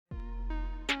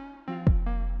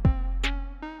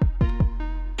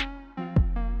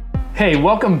Hey,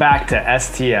 welcome back to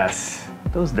STS.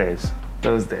 Those days.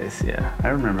 Those days, yeah. I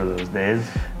remember those days.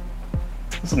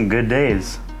 Some good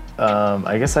days.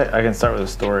 I guess I can start with a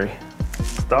story.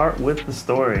 Start with the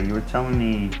story. You were telling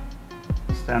me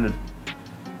it sounded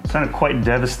quite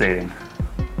devastating.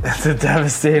 It's a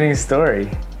devastating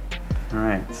story. All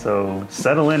right, so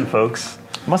settle in, folks.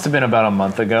 Must have been about a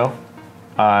month ago.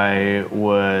 I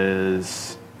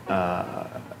was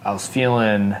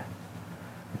feeling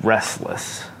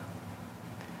restless.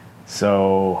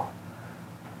 So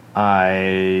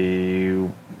I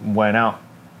went out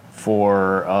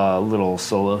for a little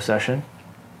solo session,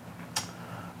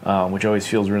 which always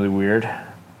feels really weird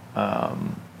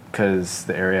because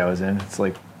the area I was in, it's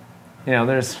like, you know,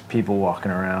 there's people walking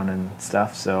around and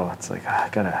stuff, so it's like I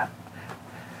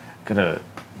gotta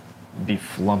be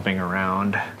flumping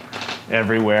around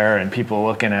everywhere and people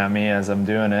looking at me as I'm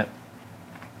doing it.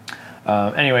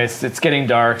 Anyways, it's getting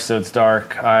dark, so it's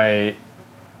dark.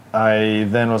 I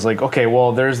then was like, okay,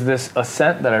 well, there's this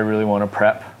ascent that I really want to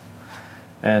prep,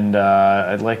 and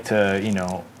I'd like to, you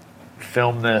know,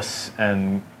 film this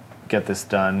and get this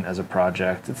done as a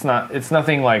project. It's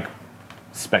nothing like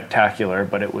spectacular,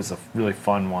 but it was a really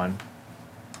fun one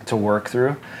to work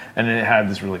through, and it had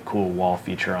this really cool wall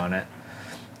feature on it.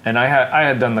 And I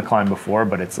had done the climb before,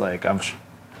 but it's like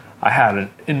I had it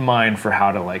in mind for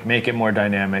how to like make it more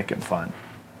dynamic and fun.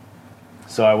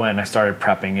 So I went and I started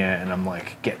prepping it, and I'm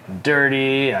like getting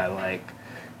dirty. I like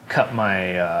cut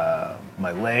my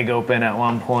my leg open at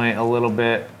one point a little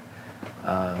bit.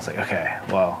 I was like, okay,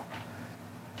 well.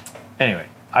 Anyway,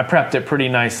 I prepped it pretty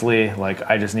nicely. Like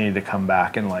I just needed to come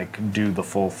back and like do the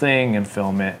full thing and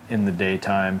film it in the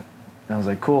daytime. And I was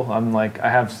like, cool. I'm like, I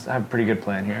have a pretty good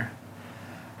plan here.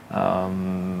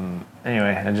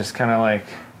 Anyway, I just kind of like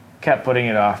kept putting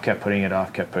it off,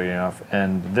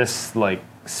 and this like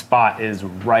spot is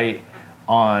right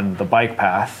on the bike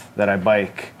path that I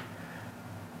bike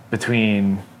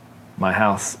between my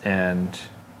house and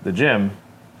the gym,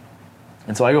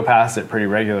 and so I go past it pretty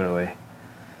regularly.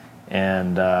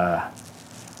 And I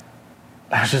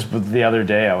was just the other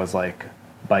day I was like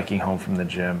biking home from the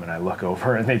gym, and I look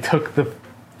over and they took the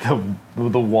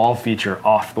wall feature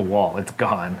off the wall. It's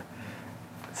gone.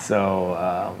 So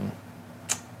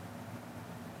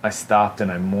I stopped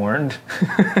and I mourned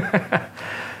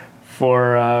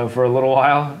for a little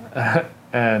while,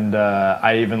 and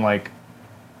I even like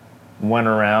went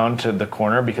around to the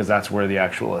corner because that's where the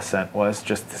actual ascent was,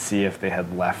 just to see if they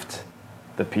had left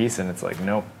the piece, and it's like,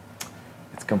 nope,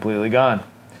 it's completely gone.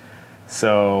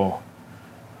 So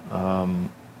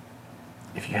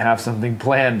if you have something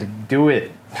planned, do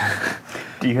it.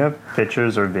 Do you have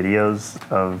pictures or videos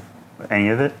of any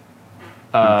of it?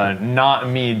 Not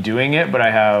me doing it, but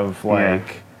I have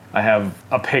like I have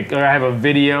a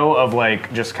video of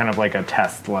like just kind of like a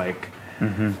test like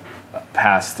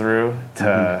pass through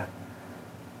to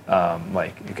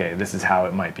like, okay, this is how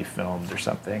it might be filmed or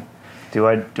something. Do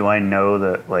I know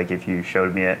that, like, if you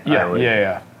showed me it, I would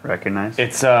recognize?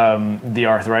 It's the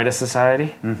Arthritis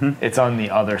Society. It's on the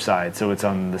other side, so it's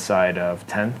on the side of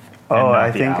 10th. Oh,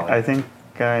 I think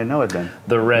I know it then.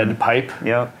 The red pipe.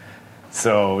 Yep.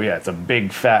 So yeah, it's a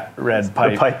big fat red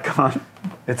pipe. The pipe gone.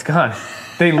 It's gone.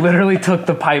 They literally took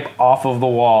the pipe off of the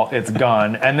wall. It's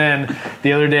gone. And then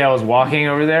the other day I was walking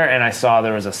over there and I saw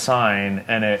there was a sign,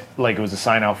 and it was a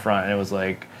sign out front, and it was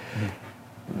like,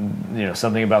 you know,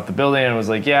 something about the building, and it was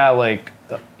like, yeah, like,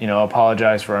 you know,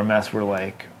 apologize for our mess. We're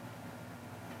like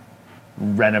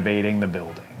renovating the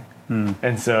building.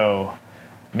 And so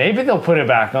maybe they'll put it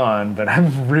back on, but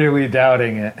I'm really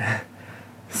doubting it.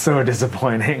 So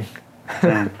disappointing.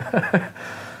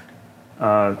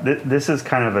 This is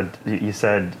kind of you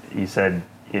said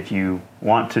if you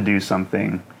want to do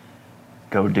something,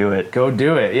 go do it. Go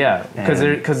do it, yeah.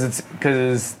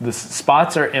 Because the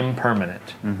spots are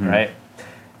impermanent, right?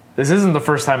 This isn't the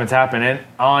first time it's happened. And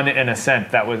on an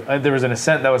ascent that was there was an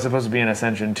ascent that was supposed to be an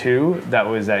Ascension 2 that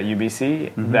was at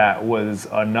UBC. That was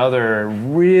another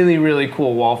really, really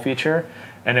cool wall feature,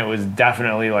 and it was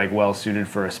definitely like well suited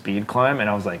for a speed climb. And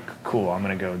I was like, cool, I'm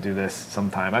gonna go do this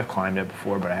sometime. I've climbed it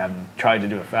before, but I haven't tried to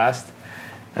do it fast.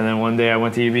 And then one day I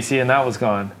went to UBC and that was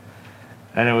gone.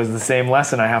 And it was the same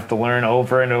lesson I have to learn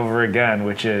over and over again,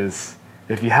 which is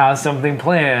if you have something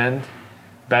planned,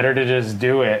 better to just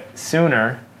do it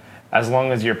sooner, as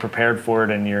long as you're prepared for it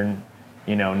and you're,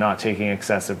 you know, not taking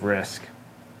excessive risk,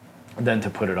 than to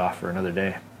put it off for another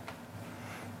day.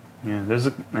 Yeah, there's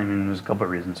a couple of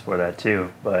reasons for that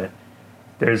too, but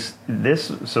there's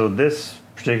this. So this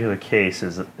particular case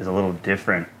is a little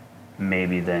different,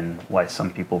 maybe, than why some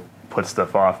people put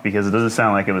stuff off? Because it doesn't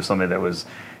sound like it was something that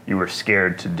you were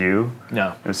scared to do.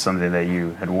 No. It was something that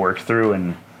you had worked through,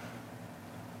 and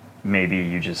maybe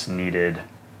you just needed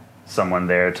someone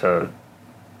there to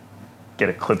get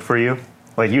a clip for you.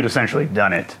 Like, you'd essentially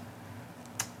done it.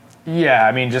 Yeah,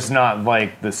 I mean, just not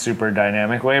like the super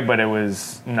dynamic way, but it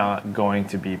was not going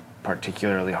to be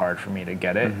particularly hard for me to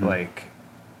get it. Mm-hmm. Like,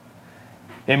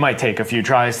 it might take a few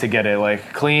tries to get it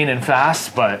like clean and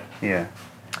fast, but yeah,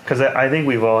 because I think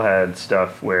we've all had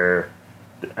stuff where,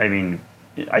 I mean,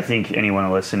 I think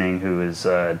anyone listening who has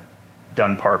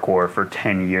done parkour for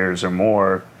 10 years or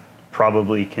more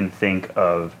probably can think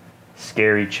of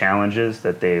scary challenges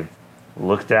that they've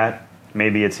looked at.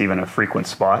 Maybe it's even a frequent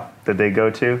spot that they go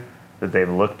to that they've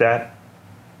looked at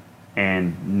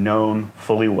and known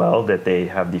fully well that they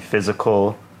have the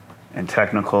physical and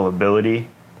technical ability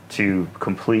to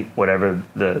complete whatever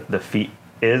the feat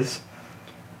is,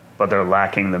 but they're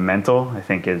lacking the mental, I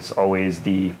think, is always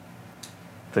the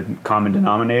common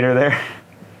denominator there.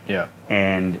 yeah.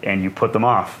 And you put them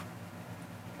off.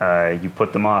 You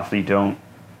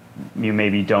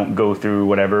maybe don't go through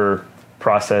whatever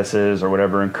processes or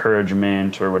whatever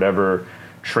encouragement or whatever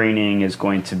training is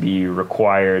going to be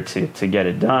required to get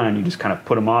it done. You just kind of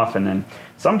put them off, and then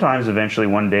sometimes eventually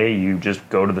one day you just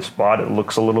go to the spot, it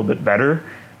looks a little bit better,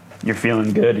 you're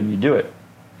feeling good, and you do it.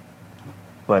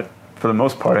 But for the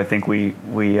most part, I think we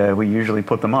usually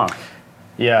put them off.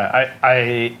 Yeah,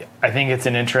 I think it's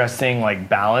an interesting like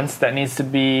balance that needs to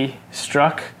be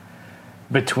struck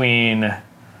between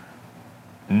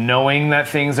knowing that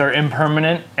things are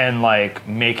impermanent and like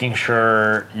making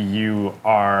sure you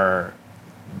are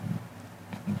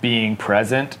being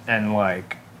present and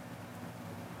like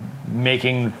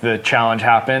making the challenge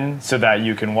happen so that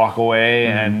you can walk away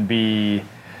and be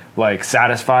like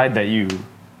satisfied that you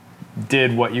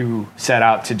did what you set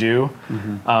out to do.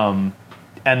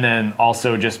 And then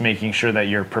also just making sure that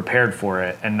you're prepared for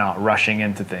it and not rushing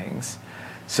into things.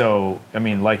 So, I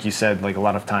mean, like you said, like a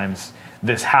lot of times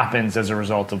this happens as a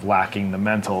result of lacking the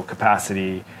mental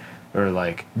capacity or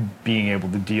like being able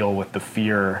to deal with the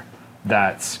fear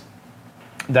that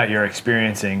you're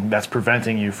experiencing that's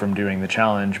preventing you from doing the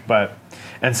challenge.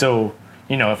 And so,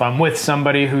 you know, if I'm with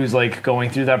somebody who's like going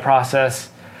through that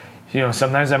process, you know,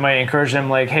 sometimes I might encourage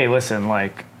them like, hey, listen,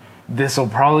 like this will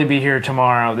probably be here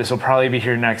tomorrow. This will probably be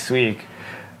here next week.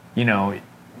 You know,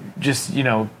 just, you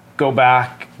know, go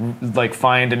back, like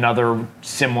find another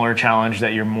similar challenge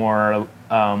that you're more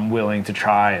willing to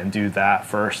try and do that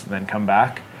first and then come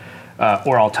back.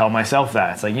 Or I'll tell myself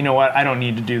that. It's like, you know what, I don't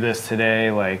need to do this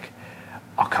today. Like,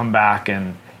 I'll come back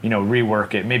and, you know,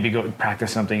 rework it. Maybe go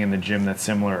practice something in the gym that's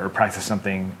similar or practice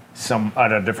something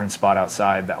at a different spot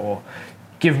outside that will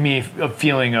give me a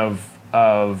feeling of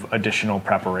additional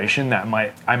preparation that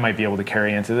I might be able to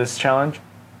carry into this challenge.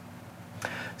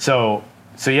 So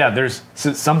yeah,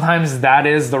 sometimes that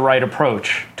is the right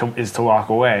approach to walk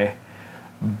away,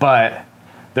 but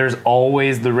there's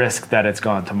always the risk that it's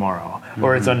gone tomorrow,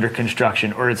 or it's under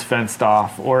construction, or it's fenced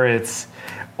off, or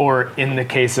in the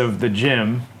case of the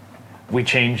gym, we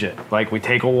change it. Like we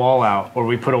take a wall out, or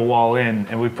we put a wall in,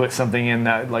 and we put something in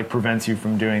that like prevents you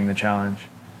from doing the challenge.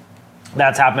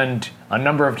 That's happened a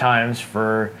number of times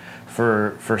for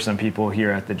some people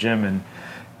here at the gym,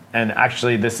 and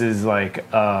actually this is like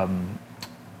an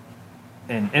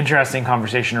interesting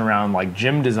conversation around like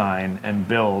gym design and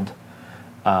build.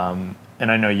 And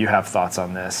I know you have thoughts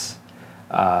on this,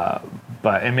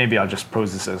 and maybe I'll just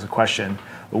pose this as a question.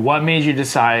 What made you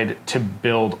decide to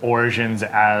build Origins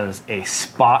as a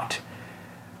spot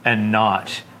and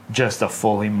not just a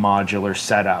fully modular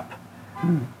setup?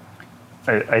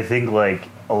 I think like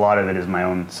a lot of it is my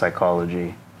own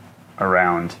psychology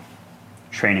around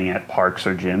training at parks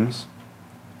or gyms.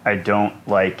 I don't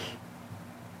like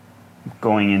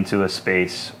going into a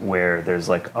space where there's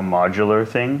like a modular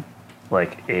thing,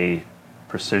 like a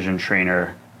precision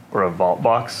trainer or a vault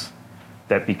box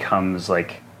that becomes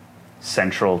like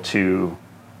central to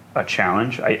a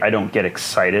challenge. I don't get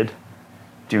excited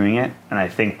doing it, and I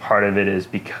think part of it is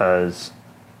because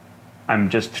I'm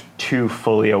just too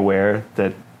fully aware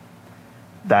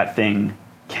that thing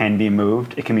can be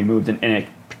moved. It can be moved, and it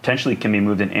potentially can be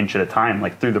moved an inch at a time.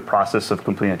 Like through the process of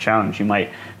completing a challenge, you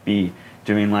might be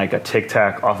doing like a tic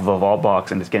tac off of a vault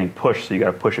box, and it's getting pushed, so you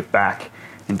got to push it back.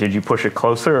 And did you push it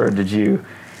closer, or did you?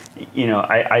 You know,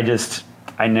 I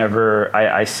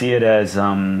see it as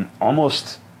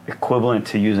almost equivalent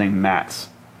to using mats.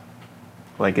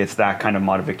 Like it's that kind of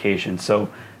modification. So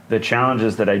the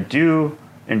challenges that I do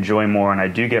enjoy more and I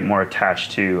do get more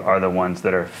attached to are the ones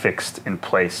that are fixed in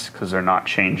place because they're not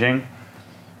changing.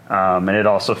 And it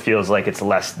also feels like it's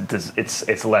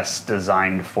less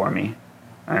designed for me.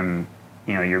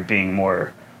 You're being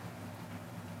more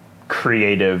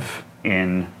creative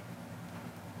in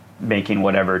making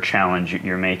whatever challenge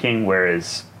you're making,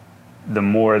 whereas the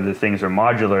more the things are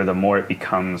modular, the more it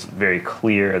becomes very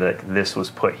clear that this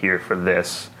was put here for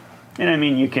this. And I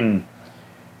mean, you can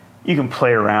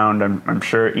play around. I'm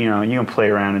sure you can play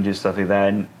around and do stuff like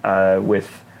that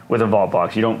with a vault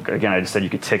box. You don't. Again, I just said you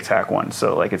could tic tac one,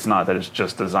 so like it's not that it's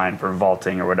just designed for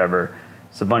vaulting or whatever.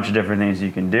 It's a bunch of different things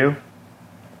you can do.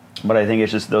 But I think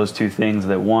it's just those two things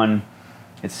that, one,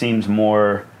 it seems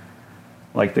more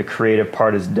like the creative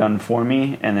part is done for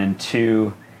me, and then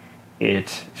two, it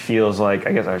feels like,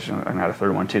 I guess I should add a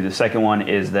third one too. The second one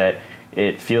is that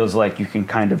it feels like you can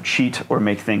kind of cheat or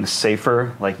make things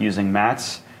safer, like using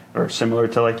mats, or similar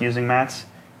to like using mats.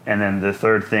 And then the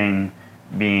third thing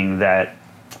being that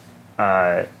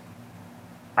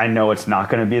I know it's not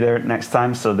going to be there next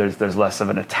time, so there's less of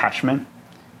an attachment,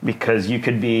 because you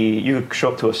could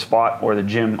show up to a spot or the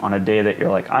gym on a day that you're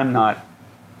like, I'm not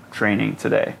training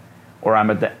today, or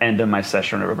I'm at the end of my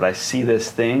session or whatever, but I see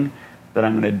this thing that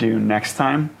I'm going to do next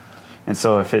time. And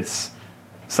so if it's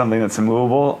something that's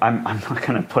immovable, I'm not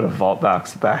going to put a vault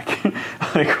box back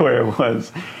like where it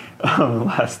was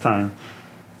last time.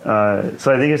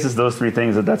 So I think it's just those three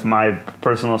things that's my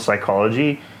personal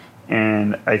psychology,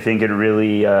 and I think it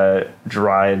really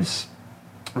drives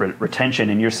retention.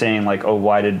 And you're saying like, oh,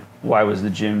 why was the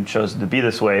gym chosen to be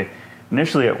this way?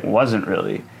 Initially, it wasn't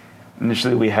really.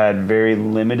 Initially, we had very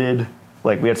limited,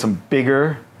 like we had some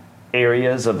bigger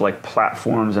areas of like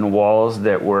platforms and walls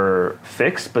that were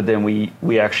fixed, but then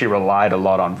we actually relied a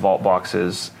lot on vault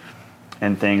boxes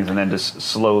and things, and then just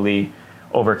slowly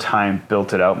over time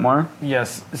built it out more.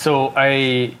 Yes. So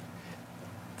I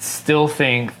still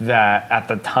think that at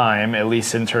the time, at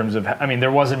least in terms of, I mean,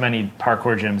 there wasn't many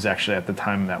parkour gyms actually at the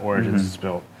time that Origins was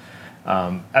built.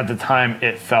 At the time,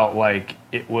 it felt like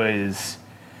it was,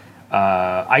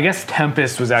 I guess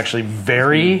Tempest was actually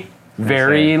very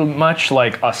much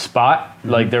like a spot.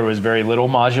 Like there was very little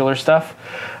modular stuff.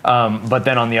 But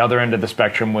then on the other end of the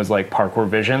spectrum was like Parkour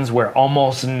Visions, where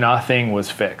almost nothing was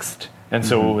fixed. And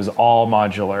so it was all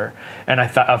modular. And I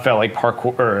felt like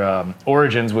Parkour or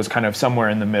Origins was kind of somewhere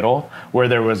in the middle, where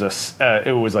there was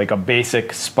it was like a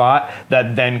basic spot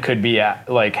that then could be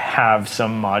have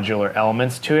some modular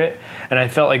elements to it. And I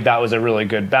felt like that was a really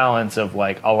good balance of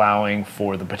like allowing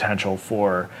for the potential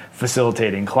for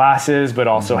facilitating classes, but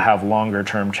also have longer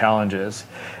term challenges.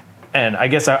 And I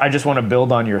guess I just want to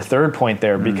build on your third point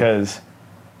there, because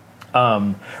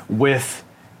with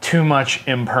too much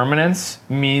impermanence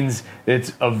means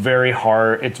it's very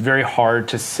hard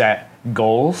to set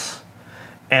goals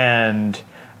and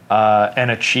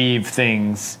achieve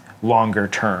things longer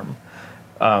term.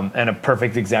 And a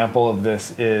perfect example of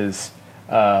this is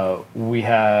we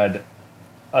had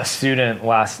a student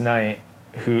last night,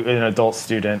 an adult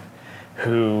student,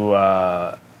 who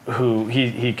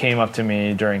he came up to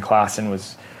me during class and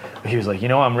he was like,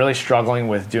 I'm really struggling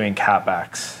with doing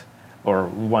catbacks or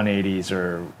 180s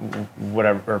or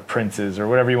whatever, or princes or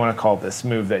whatever you want to call this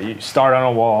move that you start on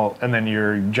a wall and then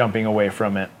you're jumping away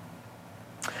from it.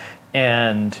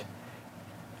 And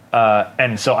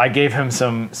so I gave him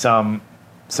some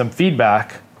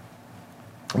feedback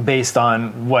based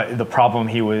on what the problem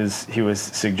he was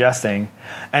suggesting,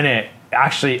 and it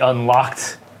actually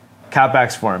unlocked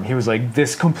catbacks for him. He was like,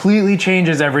 this completely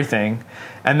changes everything.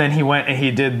 And then he went and he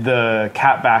did the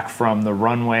catback from the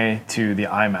runway to the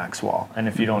IMAX wall. And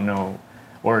if you don't know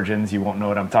Origins, you won't know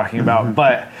what I'm talking about.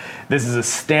 But this is a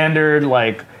standard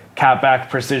like catback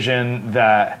precision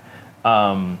that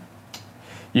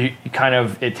you kind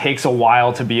of, it takes a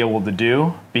while to be able to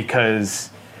do,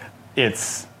 because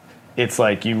it's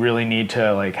like you really need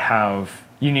to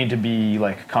you need to be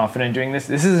like confident doing this.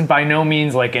 This isn't by no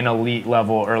means like an elite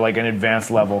level or like an advanced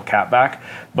level catback,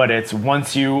 but it's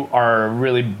once you are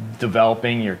really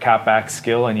developing your catback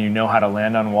skill and you know how to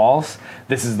land on walls,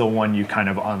 this is the one you kind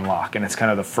of unlock. And it's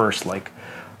kind of the first like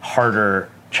harder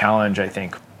challenge I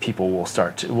think people will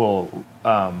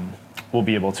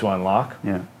be able to unlock.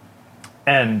 Yeah.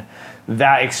 And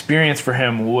that experience for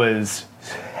him was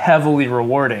heavily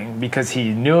rewarding, because he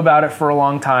knew about it for a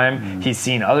long time. He's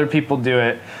seen other people do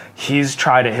it. He's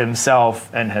tried it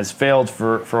himself and has failed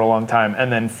for a long time.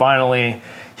 And then finally,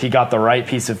 he got the right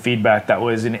piece of feedback that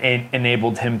was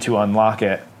enabled him to unlock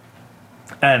it.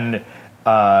 And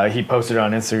he posted it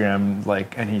on Instagram,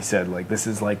 and he said, this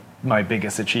is like my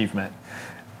biggest achievement,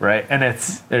 right? And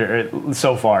it's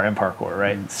so far in parkour,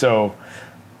 right? So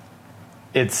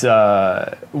it's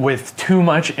with too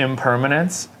much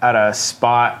impermanence at a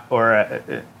spot or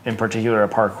in particular a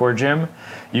parkour gym,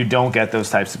 you don't get those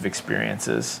types of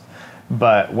experiences.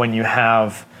 But when you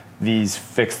have these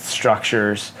fixed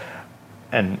structures,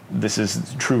 and this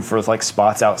is true for like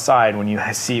spots outside, when you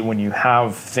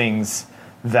have things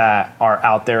that are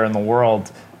out there in the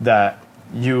world that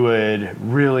you would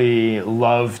really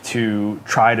love to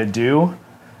try to do,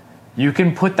 you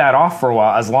can put that off for a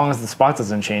while. As long as the spot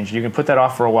doesn't change, you can put that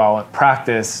off for a while,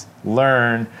 practice,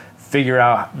 learn, figure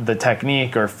out the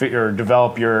technique, or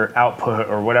develop your output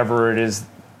or whatever it is,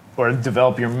 or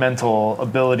develop your mental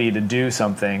ability to do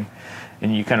something,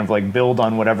 and you kind of like build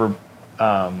on whatever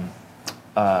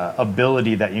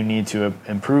ability that you need to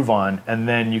improve on, and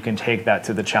then you can take that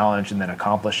to the challenge and then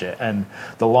accomplish it. And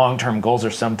the long-term goals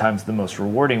are sometimes the most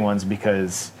rewarding ones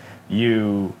because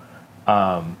you've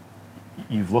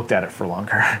looked at it for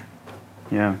longer.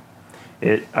 Yeah.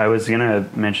 I was going to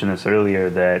mention this earlier,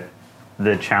 that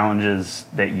the challenges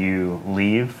that you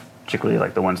leave, particularly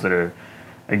like the ones that are,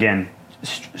 again,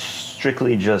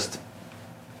 strictly just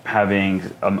having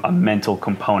a mental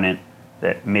component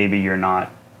that maybe you're not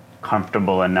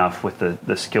comfortable enough with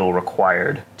the skill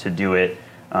required to do it,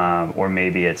 or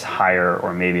maybe it's higher,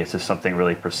 or maybe it's just something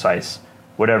really precise.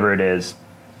 Whatever it is,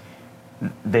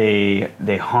 they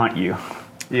haunt you.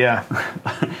 Yeah.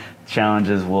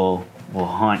 Challenges will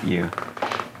haunt you.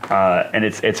 And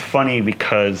it's funny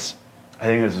because I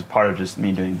think this is part of just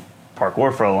me doing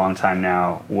parkour for a long time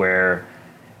now, where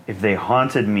if they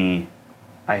haunted me,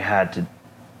 I had to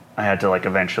like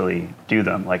eventually do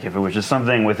them. Like if it was just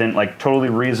something within, like totally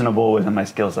reasonable within my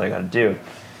skills that I got to do.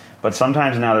 But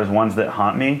sometimes now there's ones that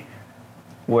haunt me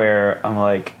where I'm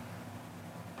like,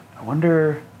 I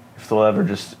wonder if they'll ever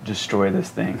just destroy this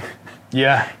thing.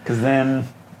 Yeah. Because then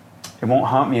it won't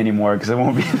haunt me anymore, because it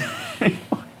won't be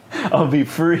I'll be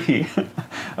free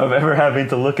of ever having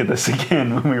to look at this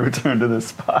again when we return to this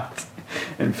spot,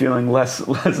 and feeling less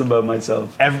about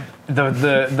myself.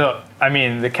 The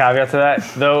caveat to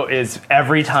that though is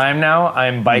every time now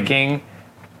I'm biking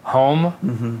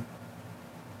home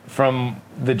from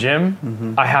the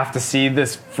gym, I have to see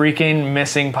this freaking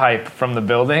missing pipe from the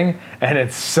building, and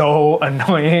it's so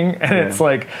annoying, and it's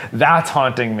like that's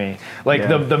haunting me. Like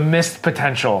the missed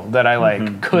potential that I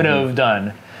could have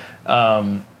done,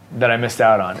 that I missed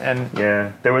out on. And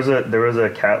there was a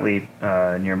cat leap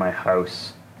near my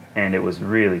house, and it was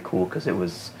really cool because it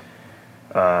was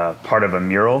part of a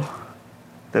mural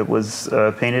that was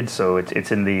painted. So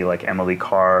it's in the like Emily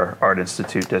Carr Art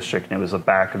Institute district, and it was the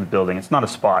back of the building. It's not a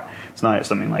spot. It's not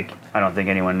something like I don't think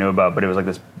anyone knew about, but it was like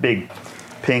this big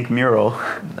pink mural.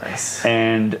 Nice.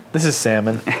 And this is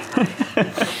salmon.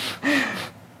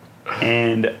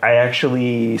 And I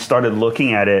actually started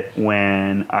looking at it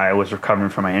when I was recovering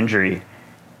from my injury,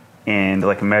 and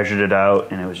like measured it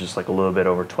out, and it was just like a little bit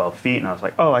over 12 feet. And I was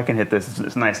like, oh, I can hit this.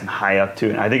 It's nice and high up too.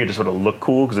 And I think it just sort of looked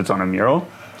cool because it's on a mural.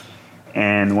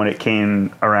 And when it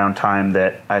came around time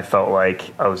that I felt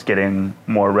like I was getting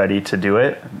more ready to do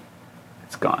it,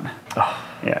 it's gone. Oh.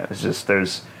 Yeah, it's just,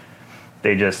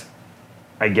 they just,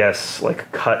 I guess,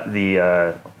 like cut the,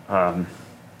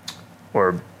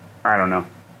 or I don't know.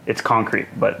 It's concrete,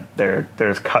 but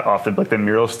there's cut off. Like the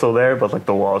mural's still there, but like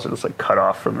the walls are just like cut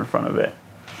off from in front of it.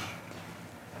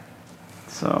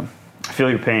 So I feel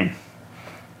your pain.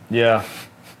 Yeah.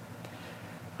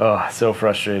 Oh, so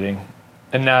frustrating.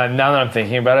 And now that I'm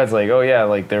thinking about it, it's like, oh yeah,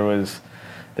 like there was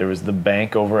the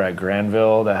bank over at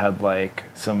Granville that had like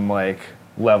some like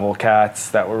level cats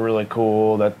that were really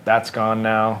cool. That's gone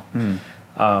now.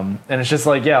 And it's just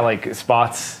like, yeah, like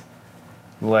spots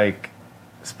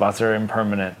are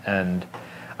impermanent, and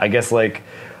I guess like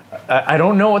I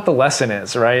don't know what the lesson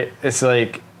is, right? It's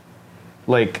like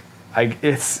I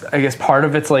guess part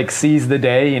of it's like seize the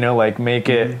day, like make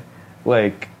it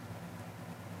like,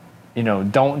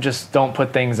 don't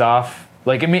put things off.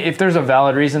 Like, I mean, if there's a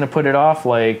valid reason to put it off,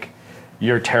 like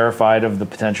you're terrified of the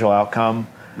potential outcome,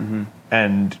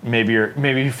 and maybe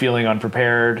you're feeling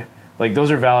unprepared, like those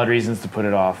are valid reasons to put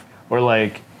it off. Or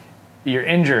like you're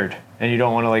injured and you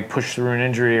don't want to like push through an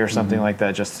injury or something like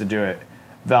that just to do it,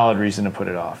 valid reason to put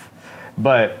it off.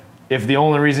 But if the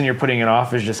only reason you're putting it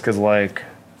off is just because like,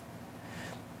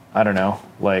 I don't know,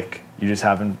 like you just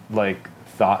haven't like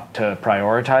thought to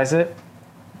prioritize it,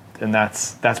 and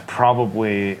that's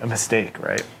probably a mistake,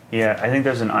 right? Yeah, I think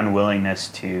there's an unwillingness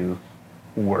to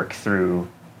work through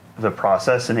the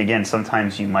process. And again,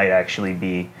 sometimes you might actually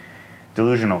be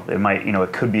delusional. It might,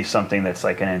 it could be something that's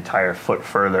like an entire foot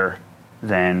further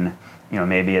than,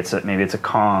 maybe it's a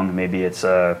Kong, maybe it's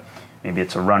a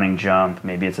running jump,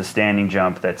 maybe it's a standing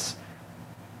jump that's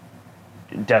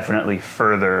definitely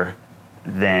further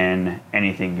than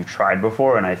anything you tried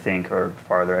before, and I think, or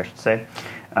farther, I should say.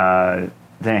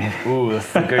 Ooh,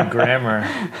 that's good grammar.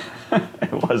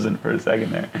 It wasn't for a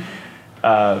second there.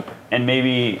 And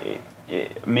maybe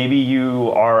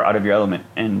you are out of your element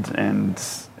and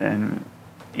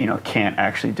can't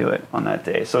actually do it on that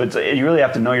day. So you really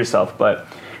have to know yourself. But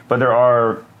there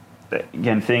are,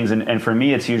 again, things, and for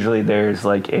me, it's usually there's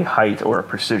like a height or a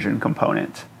precision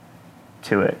component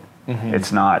to it. Mm-hmm.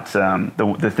 It's not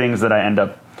the things that I end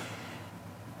up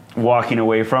walking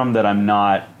away from that I'm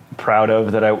not proud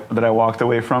of that I walked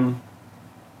away from.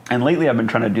 And lately I've been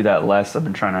trying to do that less. I've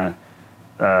been trying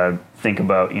to think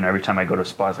about, every time I go to a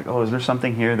spot, it's like, oh, is there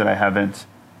something here that I haven't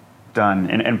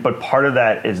done? But part of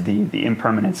that is the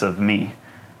impermanence of me,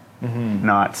 mm-hmm.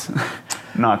 not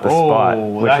the spot,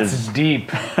 which that's is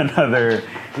deep. another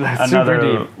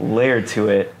deep layer to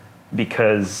it,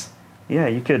 because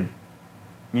you could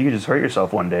just hurt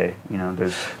yourself one day.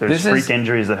 There's freak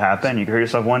injuries that happen. You can hurt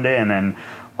yourself one day, and then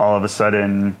all of a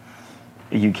sudden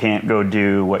you can't go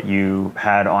do what you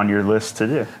had on your list to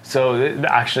do. So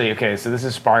actually, okay, so this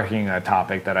is sparking a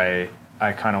topic that I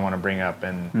kind of want to bring up,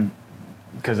 and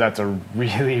because that's a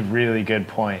really, really good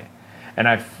point. And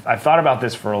I've thought about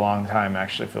this for a long time,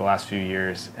 actually, for the last few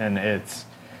years, and it's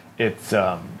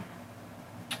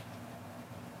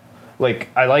like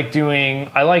I like doing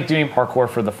parkour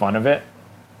for the fun of it,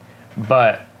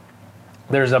 but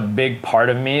there's a big part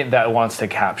of me that wants to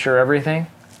capture everything.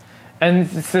 And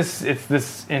it's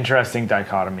this interesting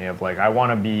dichotomy of like, I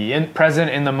want to be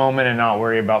present in the moment and not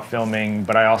worry about filming,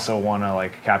 but I also want to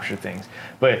like capture things.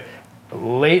 But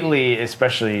lately,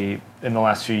 especially in the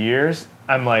last few years,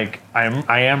 I'm like,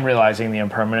 I am realizing the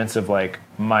impermanence of like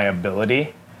my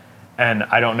ability, and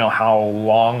I don't know how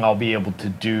long I'll be able to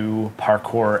do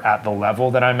parkour at the level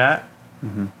that I'm at.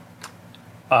 Mm-hmm.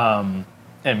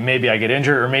 And maybe I get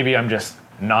injured, or maybe I'm just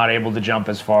not able to jump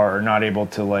as far, or not able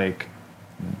to like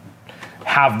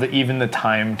have even the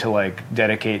time to like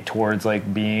dedicate towards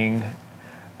like being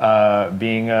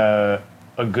a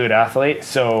good athlete.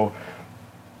 So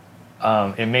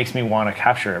it makes me want to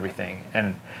capture everything,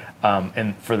 and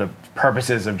for the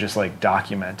purposes of just like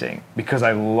documenting, because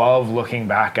I love looking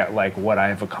back at like what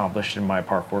I've accomplished in my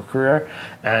parkour career,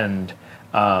 and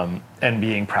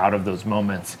being proud of those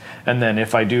moments. And then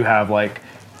if I do have like,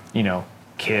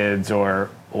 kids or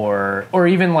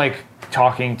even like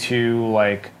talking to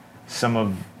like some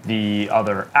of the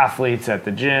other athletes at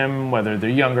the gym, whether they're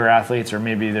younger athletes or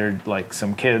maybe they're like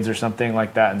some kids or something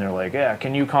like that, and they're like, yeah,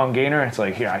 can you Kong Gainer? It's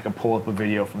like, yeah, I can pull up a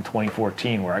video from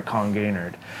 2014 where I Kong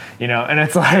Gainered, and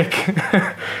it's like,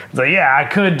 yeah, I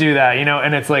could do that,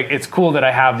 and it's like, it's cool that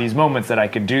I have these moments that I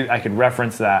could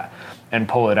reference that and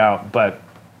pull it out. But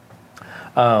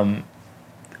I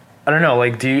don't know,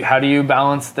 like, how do you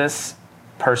balance this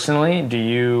personally? Do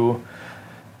you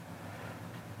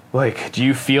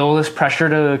feel this pressure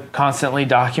to constantly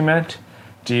document?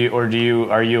 Are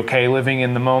you okay living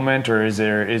in the moment, or is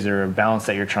there a balance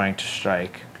that you're trying to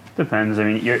strike? Depends. I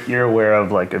mean, you're aware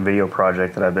of like a video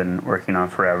project that I've been working on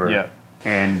forever. Yeah.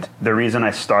 And the reason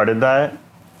I started that,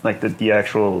 like the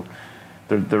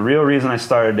real reason I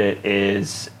started it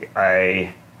is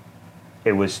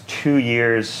it was 2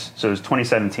 years, so it was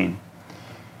 2017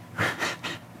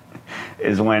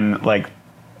 is when like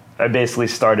I basically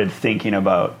started thinking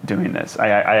about doing this. I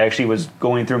actually was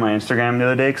going through my Instagram the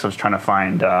other day because I was trying to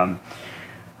find a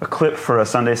clip for a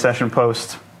Sunday session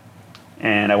post,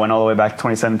 and I went all the way back to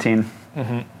 2017.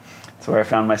 Mm-hmm. That's where I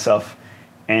found myself,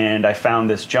 and I found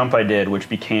this jump I did, which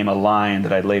became a line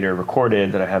that I later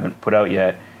recorded that I haven't put out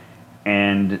yet,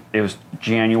 and it was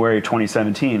January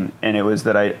 2017, and it was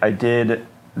that I did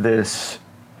this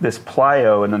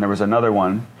plyo, and then there was another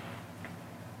one,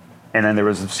 and then there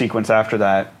was a sequence after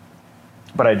that.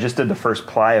 But I just did the first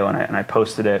plyo, and I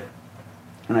posted it,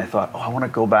 and I thought, I want to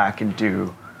go back and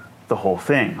do the whole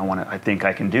thing. I think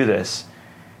I can do this.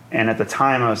 And at the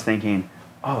time I was thinking,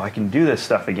 I can do this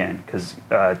stuff again, because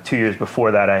 2 years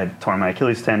before that I had torn my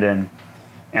Achilles tendon,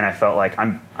 and I felt like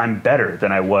I'm better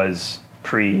than I was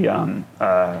pre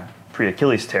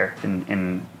Achilles tear in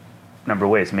a number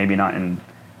of ways. Maybe not in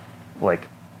like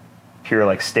pure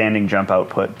like standing jump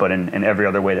output, but in every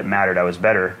other way that mattered, I was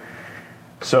better.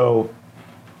 So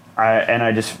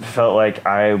I just felt like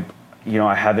I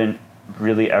haven't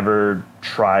really ever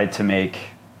tried to make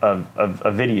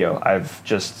a video. I've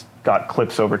just got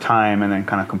clips over time and then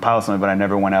kind of compiled something, but I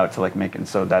never went out to like make it.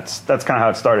 So that's kind of how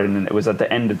it started. And it was at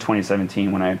the end of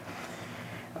 2017 when I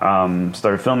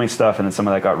started filming stuff, and then some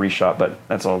of that got reshot. But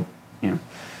that's all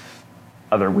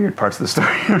other weird parts of the story.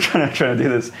 I'm trying to do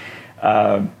this.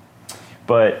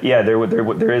 But yeah,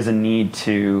 there is a need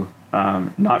to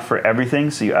not for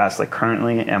everything. So you asked, like,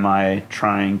 currently, am I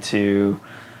trying to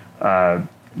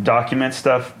document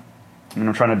stuff? And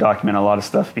I'm trying to document a lot of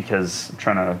stuff because I'm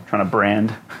trying to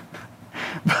brand.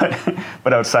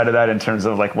 but outside of that, in terms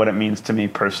of like what it means to me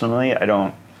personally, I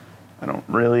don't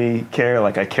really care.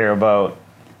 Like, I care about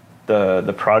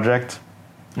the project,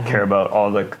 care about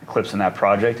all the clips in that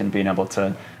project, and being able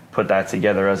to put that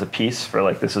together as a piece for,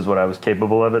 like, this is what I was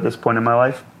capable of at this point in my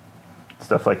life,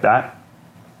 stuff like that.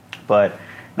 But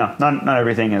no, not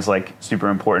everything is like super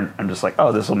important. I'm just like,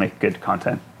 oh, this will make good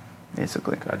content,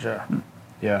 basically. Gotcha.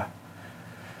 Yeah.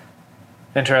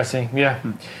 Interesting. Yeah.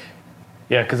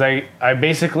 Yeah, because I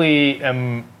basically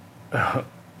am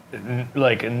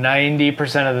like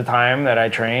 90% of the time that I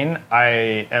train,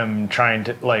 I am trying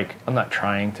to, like, I'm not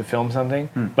trying to film something,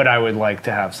 but I would like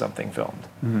to have something filmed.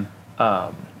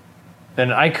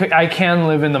 And I can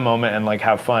live in the moment and, like,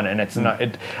 have fun, and it's not,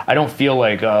 I don't feel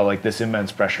like this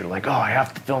immense pressure, like, oh, I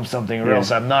have to film something or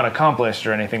else I'm not accomplished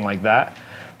or anything like that.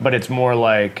 But it's more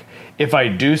like, if I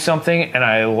do something and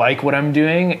I like what I'm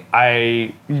doing,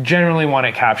 I generally want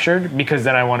it captured, because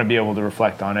then I want to be able to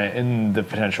reflect on it in the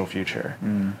potential future.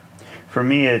 For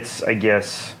me, it's, I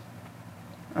guess,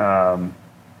 this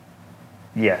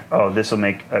will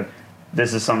make,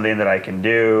 this is something that I can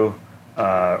do,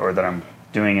 or that I'm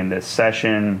doing in this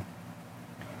session.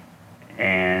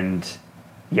 And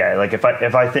yeah, like, if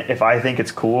I think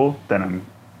it's cool, then I'm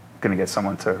gonna get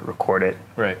someone to record it.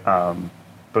 Right.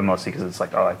 But mostly because it's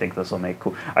like, oh, I think this will make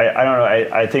cool. I don't know.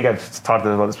 I think I've talked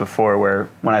about this before, where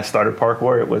when I started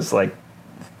parkour, it was like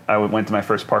I went to my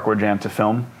first parkour jam to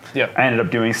film. Yeah. I ended up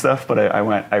doing stuff, but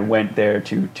I went there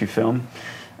to film,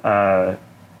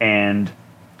 and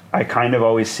I kind of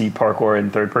always see parkour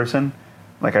in third person.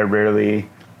 Like, I rarely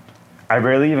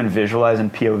even visualize in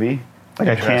POV. Like,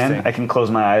 I can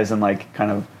close my eyes and, like,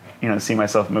 kind of see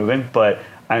myself moving, but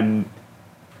I'm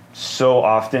so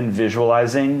often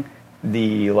visualizing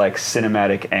the, like,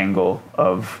 cinematic angle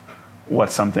of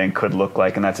what something could look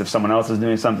like, and that's if someone else is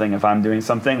doing something, if I'm doing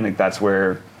something, like, that's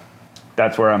where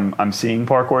I'm seeing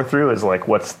parkour through, is like,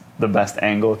 what's the best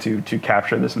angle to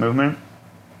capture this movement.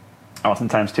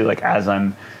 Oftentimes too, like, as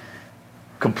I'm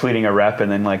completing a rep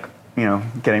and then, like,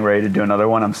 getting ready to do another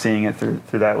one, I'm seeing it through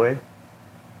that way.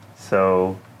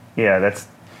 So yeah, that's,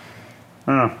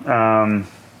 I don't know.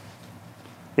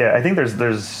 Yeah, I think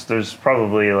there's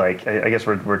probably, like, I guess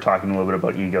we're talking a little bit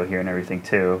about ego here and everything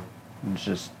too. It's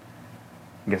just,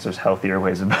 I guess there's healthier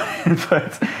ways about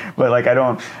it, but like, I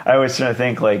always try to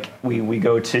think, like, we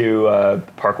go to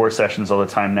parkour sessions all the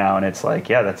time now, and it's like,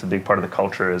 yeah, that's a big part of the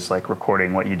culture, is, like,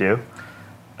 recording what you do.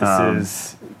 This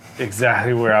is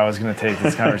exactly where I was going to take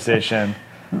this conversation.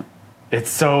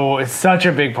 It's such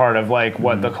a big part of, like,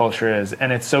 what the culture is,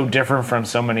 and it's so different from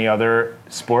so many other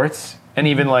sports, and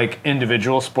even, like,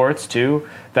 individual sports too,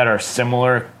 that are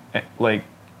similar, like,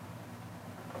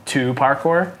 to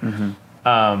parkour.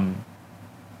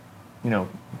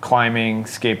 Climbing,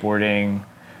 skateboarding,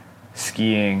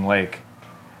 skiing, like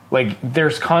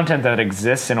there's content that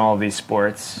exists in all of these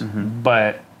sports,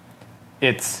 but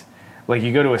it's like,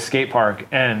 you go to a skate park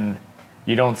and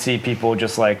you don't see people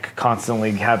just, like,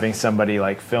 constantly having somebody,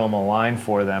 like, film a line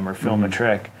for them or film a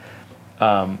trick.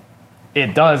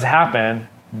 It does happen,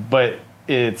 but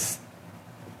it's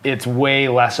way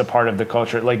less a part of the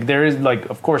culture. Like, there is, like,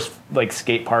 of course, like,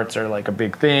 skate parts are, like, a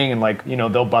big thing, and, like,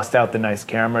 they'll bust out the nice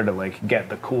camera to, like, get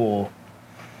the cool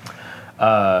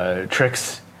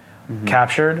tricks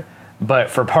captured.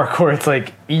 But for parkour, it's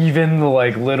like, even the,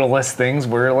 like, littlest things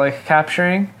we're, like,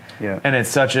 capturing. Yeah. And it's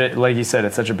such a, like you said,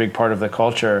 it's such a big part of the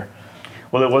culture.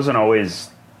 Well, it wasn't always,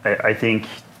 I think,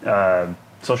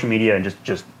 social media and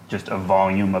just a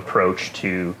volume approach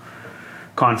to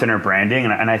content or branding,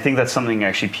 and I think that's something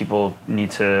actually people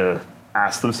need to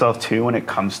ask themselves too when it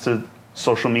comes to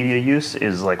social media use,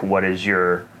 is, like, what is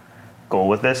your goal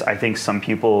with this? I think some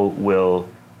people will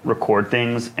record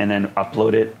things and then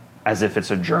upload it as if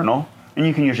it's a journal, and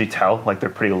you can usually tell, like, they're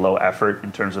pretty low effort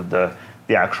in terms of the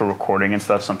actual recording and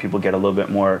stuff. Some people get a little bit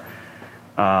more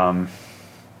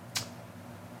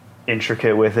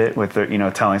intricate with it, with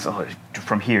the, telling us, oh,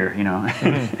 from here,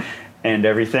 and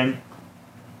everything.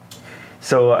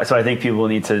 So I think people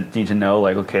need to know,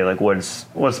 like, okay, like, what's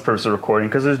the purpose of recording?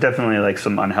 Because there's definitely, like,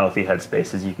 some unhealthy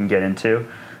headspaces you can get into.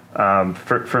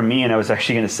 For me, and I was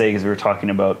actually going to say, because we were talking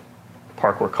about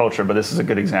parkour culture, but this is a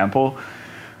good example.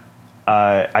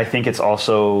 I think it's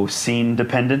also scene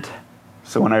dependent.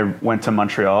 So when I went to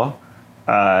Montreal,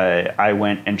 I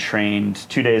went and trained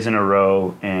 2 days in a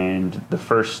row, and the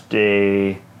first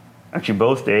day, actually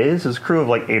both days, it was a crew of,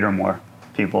 like, 8 or more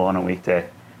people on a weekday.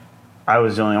 I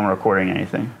was the only one recording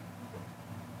anything.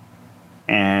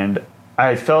 and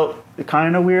I felt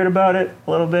kind of weird about it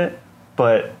a little bit,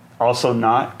 but also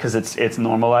not, because it's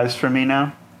normalized for me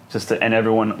now. And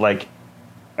everyone, like,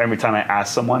 every time I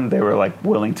asked someone, they were like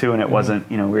willing to, and it wasn't,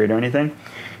 weird or anything.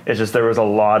 It's just there was a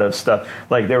lot of stuff.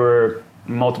 Like, there were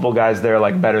multiple guys there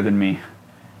like better than me,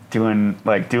 doing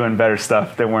better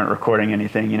stuff that weren't recording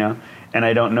anything, And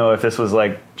I don't know if this was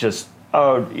like just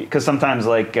because sometimes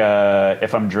like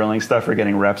if I'm drilling stuff or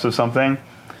getting reps of something,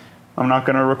 I'm not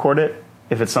going to record it.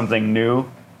 If it's something new,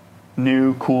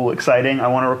 cool, exciting, I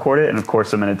want to record it. And of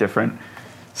course, I'm in a different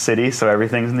city, so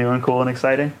everything's new and cool and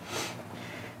exciting.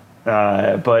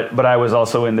 But I was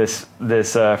also in this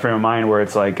frame of mind where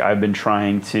it's like I've been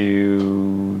trying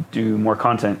to do more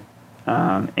content,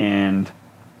 and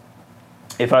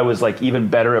if I was like even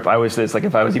better, if I was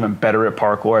even better at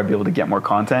parkour, I'd be able to get more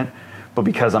content. But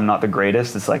because I'm not the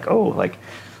greatest, it's like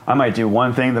I might do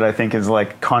one thing that I think is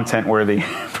like content worthy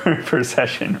per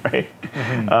session, right?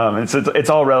 Mm-hmm. And so it's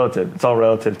all relative. It's all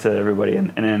relative to everybody.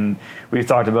 And then we've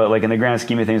talked about, like, in the grand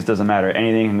scheme of things, it doesn't matter.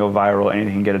 Anything can go viral.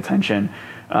 Anything can get attention.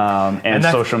 And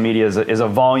social media is a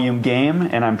volume game,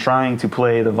 and I'm trying to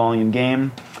play the volume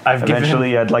game.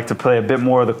 Eventually, I'd like to play a bit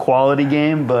more of the quality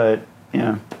game, but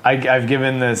yeah. I've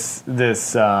given this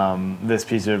piece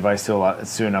of advice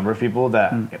to a number of people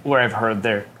that where I've heard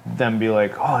them be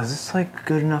like, "Oh, is this like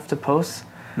good enough to post?"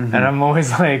 Mm-hmm. And I'm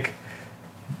always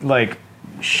like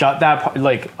shut that part.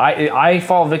 Like I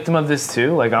fall victim of this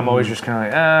too. Like I'm always just kind of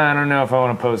like, I don't know if I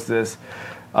want to post this.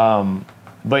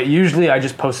 But usually I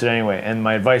just post it anyway. And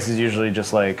my advice is usually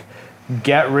just like,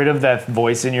 get rid of that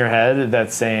voice in your head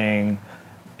that's saying,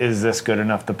 is this good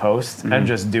enough to post? Mm-hmm. And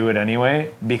just do it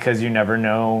anyway, because you never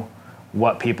know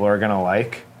what people are going to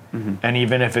like. Mm-hmm. And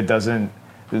even if it doesn't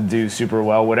do super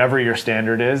well, whatever your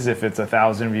standard is, if it's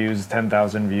 1,000 views,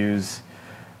 10,000 views,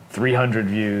 300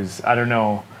 views, I don't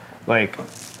know, like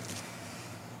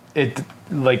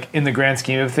in the grand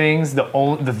scheme of things,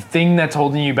 the thing that's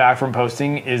holding you back from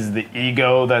posting is the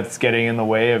ego that's getting in the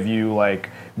way of you, like,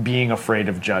 being afraid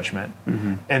of judgment.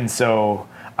 Mm-hmm. And so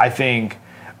I think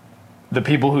the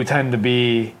people who tend to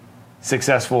be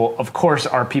successful, of course,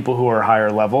 are people who are higher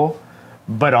level,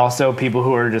 but also people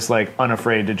who are just like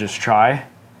unafraid to just try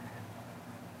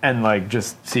and like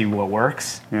just see what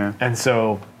works. Yeah.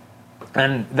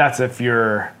 And that's if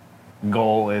your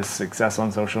goal is success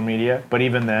on social media. But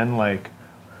even then, like,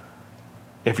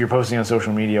 if you're posting on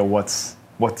social media, what's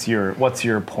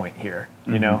your point here?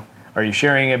 Mm-hmm. You know, are you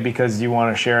sharing it because you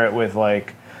want to share it with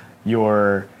like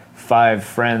your 5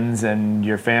 friends and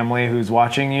your family who's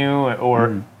watching you,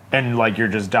 or and like you're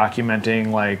just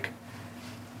documenting like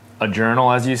a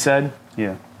journal, as you said?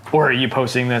 Yeah. Or are you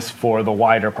posting this for the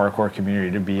wider parkour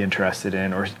community to be interested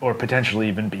in, or potentially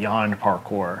even beyond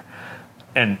parkour?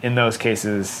 And in those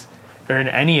cases, or in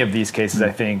any of these cases,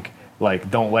 I think,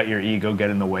 like, don't let your ego get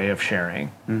in the way of sharing.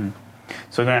 Mm-hmm.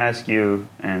 So I'm going to ask you,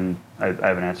 and I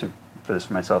have an answer for this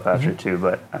for myself after too,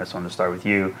 but I just want to start with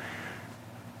you.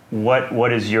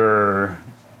 What is your,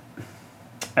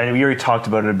 and we already talked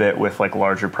about it a bit with like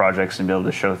larger projects and be able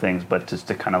to show things, but just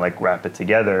to kind of like wrap it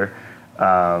together,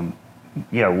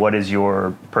 what is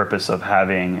your purpose of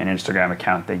having an Instagram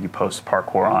account that you post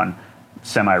parkour on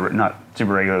not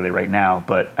super regularly right now,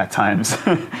 but at times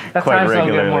quite regularly. I'll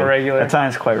get more regular. At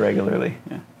times quite regularly.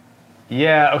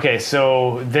 Yeah, okay,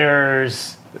 so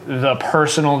there's the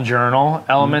personal journal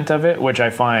element of it, which I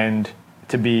find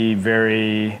to be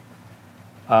very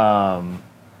I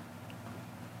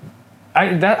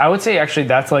would say actually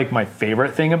that's like my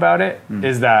favorite thing about it,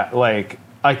 is that like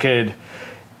I could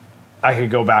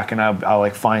go back and I'll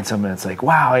like find something that's like,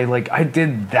 wow, I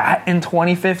did that in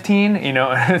 2015, you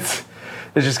know.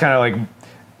 It's just kind of like,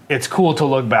 it's cool to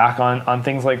look back on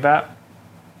things like that.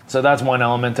 So that's one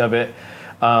element of it.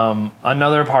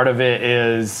 Another part of it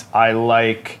is I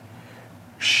like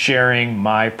sharing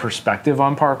my perspective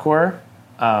on parkour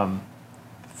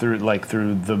through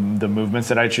the movements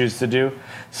that I choose to do.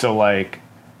 So like,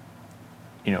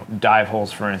 you know, dive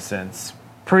holes, for instance.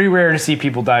 Pretty rare to see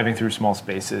people diving through small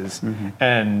spaces. Mm-hmm.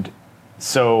 And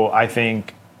so I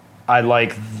think I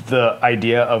like the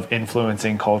idea of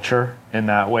influencing culture in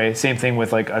that way. Same thing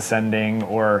with like ascending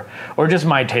or just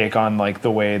my take on like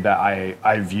the way that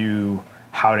I view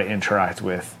how to interact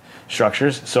with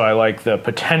structures. So I like the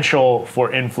potential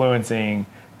for influencing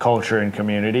culture and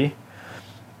community.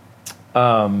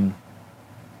 And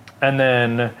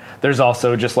then there's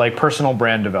also just like personal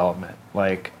brand development,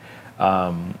 like,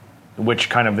 which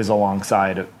kind of is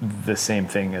alongside the same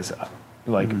thing as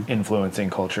like influencing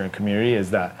culture and community,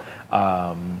 is that,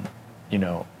 you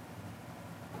know,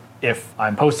 if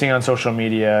I'm posting on social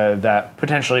media, that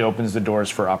potentially opens the doors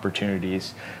for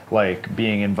opportunities, like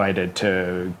being invited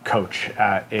to coach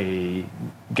at a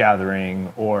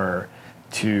gathering or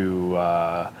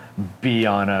to be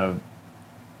on a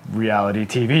reality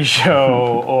TV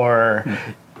show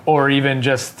or even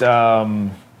just I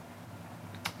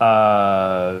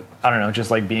don't know, just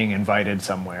like being invited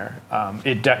somewhere.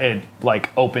 It like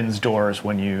opens doors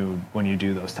when you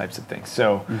do those types of things.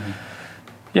 So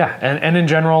yeah, and in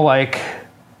general, like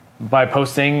by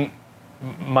posting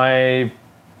my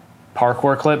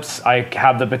parkour clips, I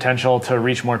have the potential to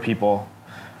reach more people.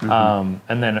 And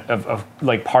then of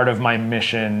like part of my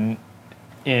mission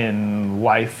in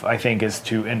life, I think, is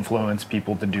to influence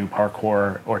people to do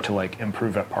parkour or to like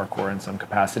improve at parkour in some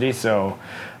capacity. So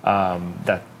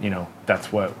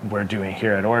that's what we're doing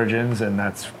here at Origins, and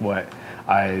that's what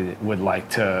I would like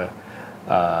to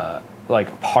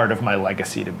like part of my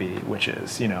legacy to be, which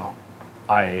is,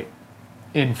 I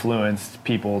influenced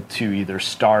people to either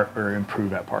start or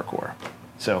improve at parkour.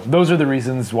 So those are the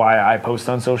reasons why I post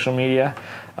on social media.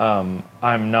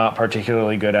 I'm not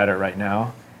particularly good at it right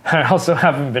now. I also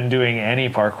haven't been doing any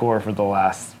parkour for the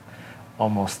last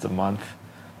almost a month.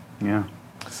 Yeah.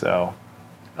 So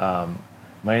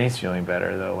my knee's feeling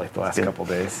better though, like the last couple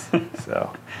days.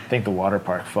 So I think the water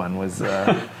park fun was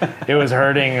it was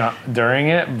hurting during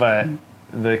it, but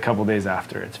the couple days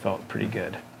after it's felt pretty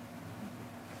good.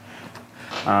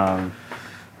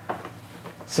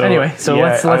 So anyway,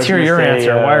 let's hear your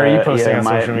answer. Why are you posting on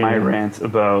social media? My rant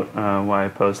about why I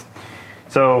post.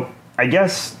 So I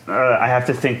guess I have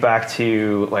to think back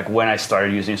to like when I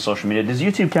started using social media. Does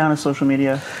YouTube count as social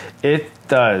media? It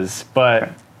does, but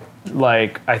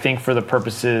like I think for the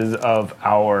purposes of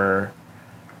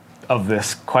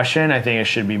this question, I think it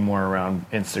should be more around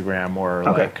Instagram or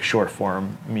like short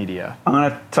form media. I'm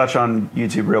gonna touch on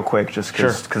YouTube real quick, just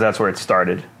because that's where it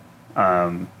started.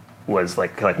 Was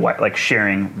like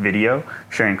sharing video,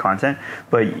 sharing content.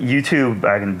 But YouTube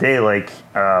back in the day, like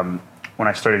when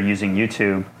I started using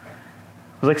YouTube, it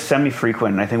was like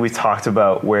semi-frequent. And I think we talked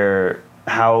about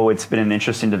how it's been an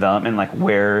interesting development, like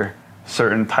where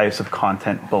certain types of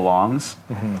content belongs.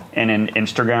 And in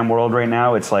Instagram world right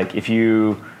now, it's like if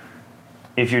you're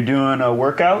doing a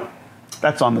workout,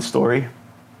 that's on the story.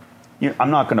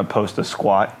 I'm not going to post a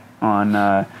squat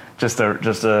on just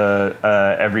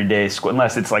a everyday squat,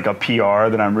 unless it's like a PR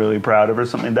that I'm really proud of or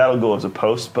something. That'll go as a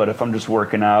post. But if I'm just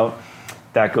working out,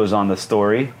 that goes on the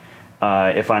story.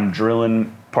 If I'm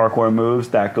drilling parkour moves,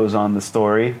 that goes on the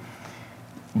story.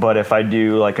 But if I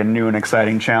do like a new and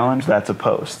exciting challenge, that's a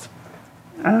post.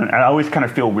 And I always kind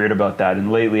of feel weird about that.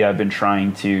 And lately I've been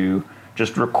trying to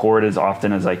just record as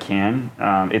often as I can.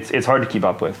 It's hard to keep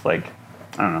up with. Like,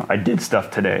 I don't know, I did stuff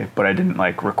today, but I didn't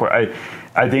like record.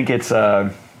 I think it's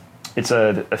a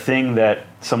thing that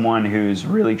someone who's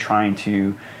really trying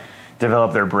to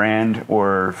develop their brand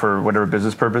or for whatever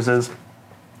business purposes,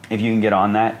 if you can get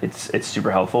on that, it's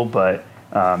super helpful. But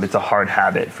it's a hard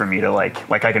habit for me to like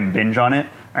I can binge on it.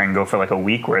 I can go for like a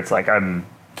week where it's like I'm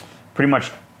pretty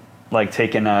much like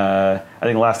taking I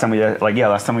think last time we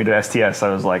did STS, I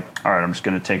was like, all right, I'm just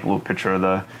gonna take a little picture of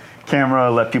the camera,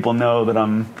 let people know that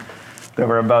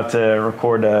we're about to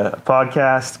record a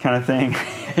podcast kind of thing.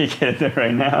 You get it there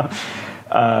right now.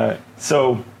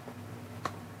 So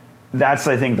that's,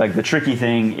 I think, like the tricky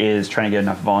thing is trying to get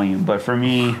enough volume. But for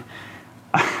me,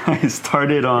 I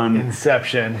started on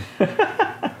Inception.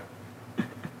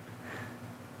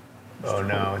 Oh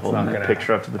no, it's not gonna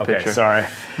picture up to the picture. Sorry.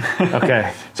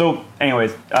 Okay. So,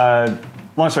 anyways,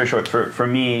 long story short, for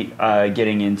me,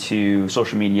 getting into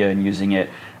social media and using it,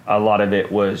 a lot of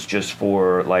it was just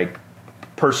for like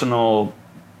personal,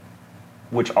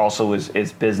 which also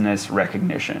is business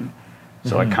recognition.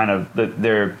 So I kind of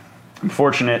I'm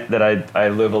fortunate that I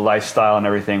live a lifestyle and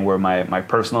everything where my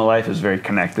personal life is very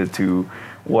connected to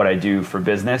what I do for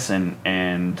business and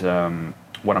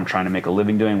what I'm trying to make a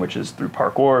living doing, which is through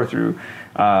parkour,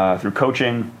 through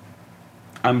coaching.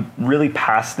 I'm really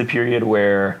past the period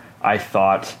where I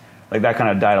thought, like that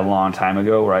kind of died a long time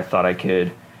ago, where I thought I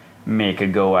could make a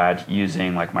go at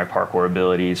using like my parkour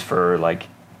abilities for like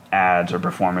ads or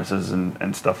performances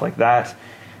and stuff like that.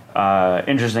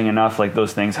 Interesting enough, like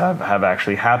those things have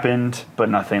actually happened, but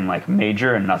nothing like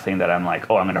major and nothing that I'm like,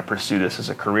 oh, I'm going to pursue this as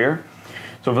a career.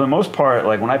 So for the most part,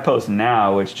 like when I post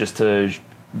now, it's just to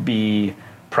be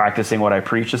practicing what I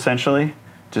preach, essentially,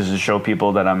 just to show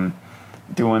people that I'm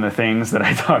doing the things that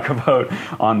I talk about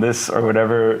on this or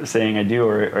whatever saying I do,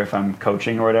 or if I'm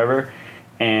coaching or whatever.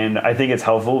 And I think it's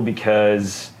helpful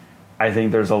because I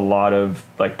think there's a lot of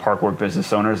like parkour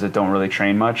business owners that don't really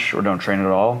train much or don't train at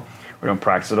all or don't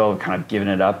practice at all, kind of giving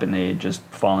it up, and they just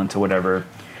fall into whatever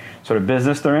sort of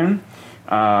business they're in,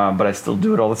 but I still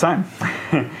do it all the time.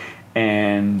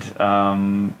 And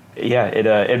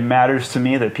it matters to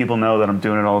me that people know that I'm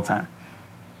doing it all the time.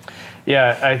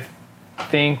 Yeah, I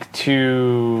think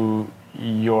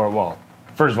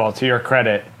first of all, to your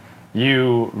credit,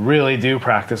 you really do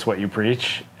practice what you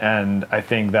preach, and I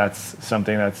think that's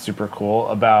something that's super cool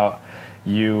about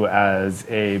you as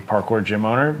a parkour gym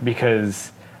owner,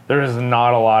 because there's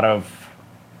not a lot of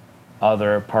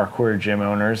other parkour gym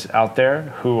owners out there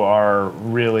who are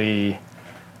really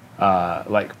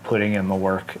like putting in the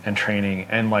work and training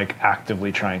and like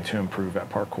actively trying to improve at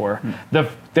parkour.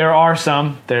 There are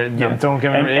some. Don't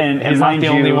get me. He's not the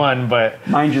only one, but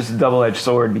mine's just a double-edged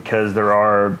sword, because there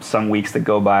are some weeks that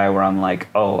go by where I'm like,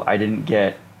 oh, I didn't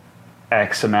get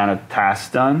X amount of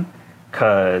tasks done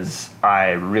because I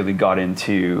really got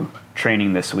into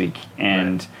training this week.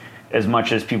 And as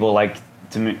much as people like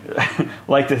to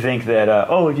think that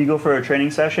if you go for a training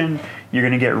session, you're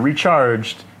going to get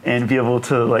recharged and be able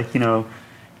to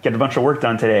get a bunch of work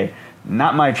done today.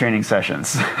 Not my training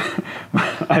sessions.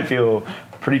 I feel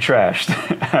pretty trashed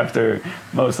after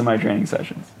most of my training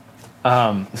sessions.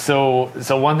 So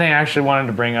one thing I actually wanted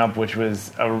to bring up, which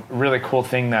was a really cool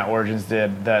thing that Origins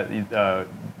did that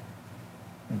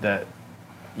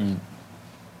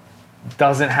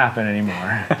doesn't happen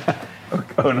anymore.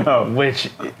 Oh no!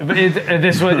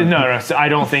 So I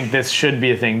don't think this should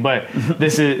be a thing, but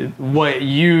this is what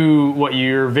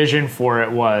your vision for it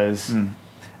was.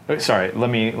 Sorry, let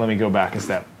me go back a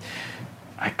step.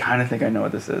 I kind of think I know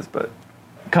what this is, but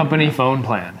company phone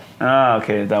plan. Oh,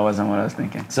 okay, that wasn't what I was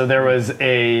thinking. So there was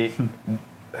my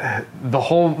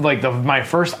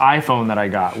first iPhone that I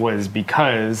got was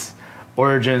because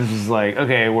Origins was like,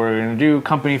 okay, we're going to do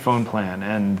company phone plan,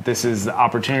 and this is the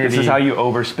opportunity. This is how you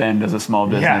overspend as a small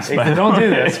business. Yeah, don't do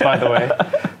this, by the way.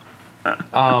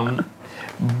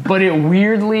 But it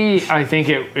weirdly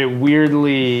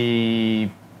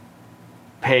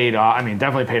paid off. I mean,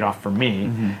 definitely paid off for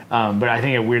me, but I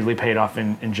think it weirdly paid off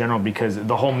in general, because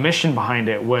the whole mission behind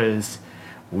it was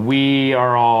we're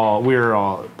all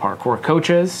parkour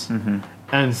coaches.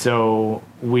 And so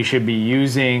we should be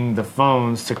using the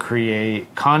phones to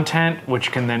create content, which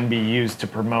can then be used to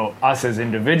promote us as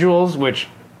individuals, which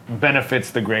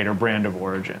benefits the greater brand of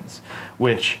Origins,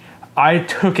 which I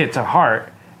took it to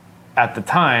heart at the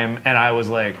time. And I was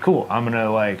like, cool, I'm going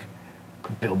to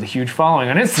build a huge following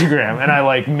on Instagram. And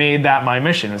I made that my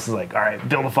mission. This is all right,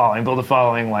 build a following,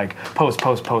 post,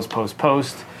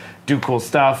 do cool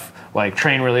stuff,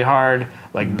 train really hard,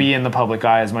 be in the public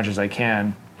eye as much as I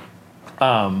can.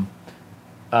 In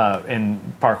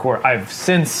parkour, I've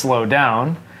since slowed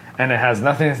down, and it has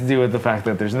nothing to do with the fact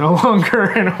that there's no longer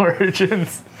an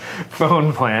Origins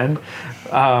phone plan.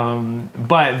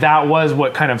 But that was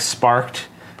what kind of sparked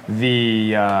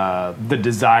the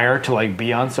desire to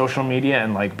be on social media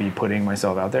and be putting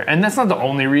myself out there. And that's not the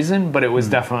only reason, but it was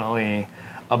definitely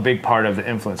a big part of the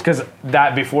influence. Because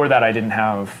before that, I didn't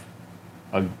have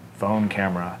a phone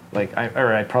camera.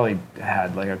 I probably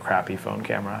had a crappy phone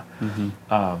camera.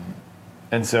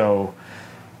 And so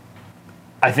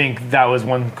I think that was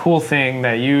one cool thing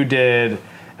that you did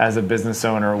as a business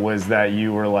owner, was that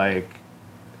you were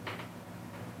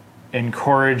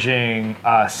encouraging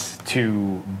us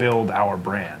to build our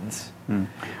brands. I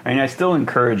mean, I still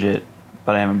encourage it,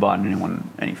 but I haven't bought anyone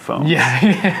any phones.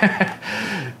 Yeah.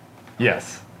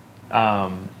 Yes.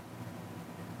 But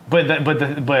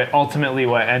ultimately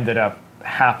what ended up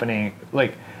happening,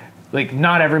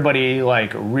 not everybody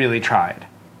really tried.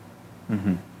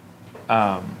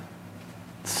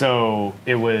 So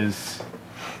it was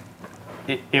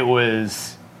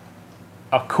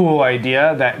a cool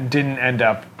idea that didn't end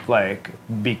up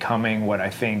becoming what I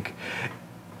think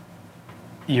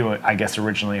I guess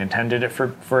originally intended it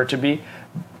for it to be.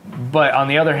 But on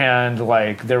the other hand,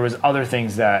 there was other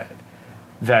things that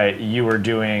you were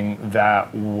doing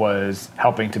that was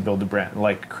helping to build the brand,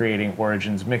 creating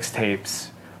Origins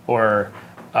mixtapes, or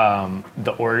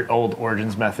the old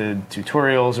Origins method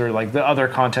tutorials, or the other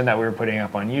content that we were putting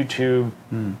up on YouTube,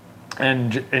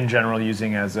 and in general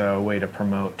using as a way to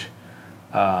promote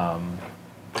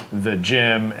the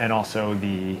gym and also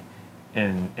the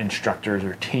instructors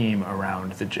or team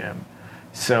around the gym.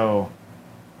 So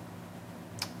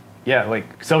yeah,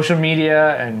 social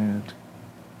media and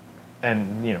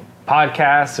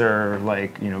podcasts, or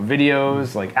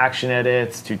videos, action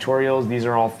edits, tutorials. These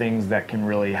are all things that can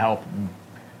really help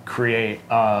create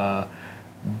a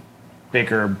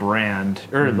bigger brand,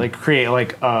 or create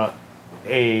a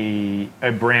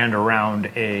brand around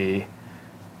a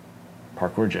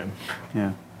parkour gym.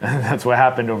 Yeah. That's what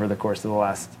happened over the course of the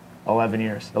last 11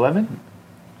 years. 11?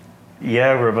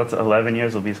 Yeah, we're about to 11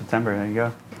 years. Will be September. There you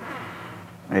go.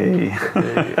 Hey.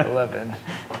 11.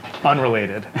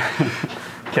 Unrelated.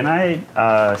 Can I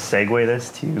segue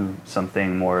this to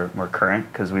something more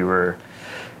current? Because we were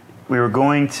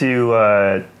going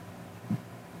to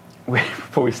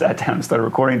before we sat down and started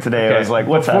recording today. Okay. I was like,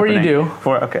 "What's before happening?" You do,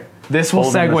 okay, this will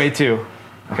segue too.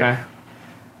 Okay.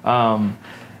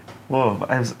 Whoa,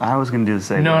 I was going to do the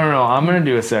segue. No. I'm going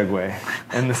to do a segue.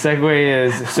 And the segue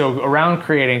is, so around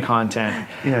creating content,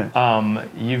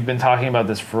 you've been talking about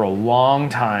this for a long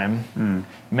time.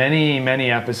 Many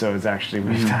episodes, actually,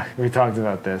 we talked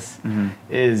about this,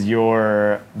 is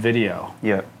your video.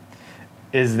 Yeah.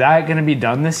 Is that going to be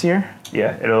done this year?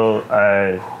 Yeah, it'll,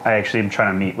 I actually am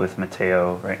trying to meet with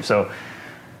Mateo, right? So,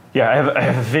 yeah, I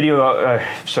have a video,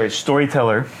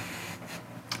 storyteller,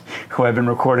 who I've been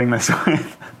recording this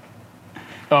with.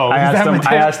 Oh, I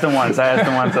asked him once. I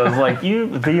was like, "You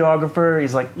videographer?"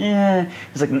 He's like, "Yeah."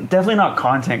 He's like, "Definitely not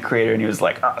content creator." And he was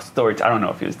like, "Story." I don't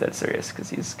know if he was dead serious because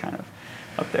he's kind of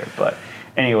up there. But,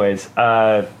 anyways,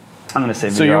 I'm gonna say.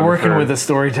 So you're working with a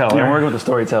storyteller. Yeah, I'm working with a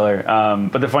storyteller.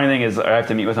 But the funny thing is, I have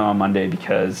to meet with him on Monday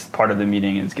because part of the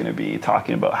meeting is going to be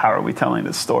talking about how are we telling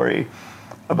this story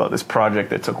about this project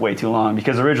that took way too long.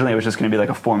 Because originally it was just going to be like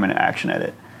a 4-minute action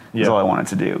edit. That's all I wanted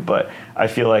to do. But I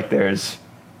feel like there's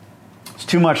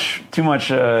too much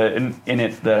in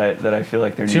it that I feel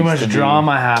like there needs to be. Too much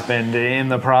drama happened in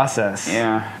the process.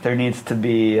 Yeah, there needs to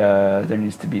be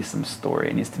some story.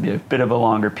 It needs to be a bit of a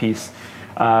longer piece.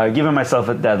 Giving myself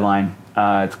a deadline.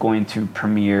 It's going to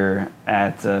premiere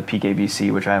at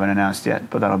PKBC, which I haven't announced yet,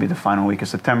 but that'll be the final week of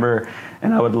September.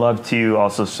 And I would love to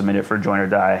also submit it for Join or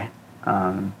Die.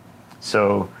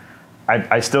 So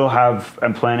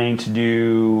I'm planning to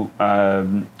do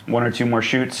 1 or 2 more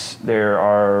shoots. There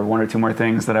are 1 or 2 more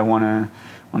things that I want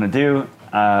to do.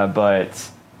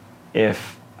 But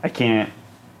if I can't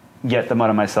get them out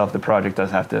of myself, the project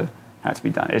does have to be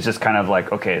done. It's just kind of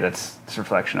like, okay, that's a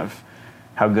reflection of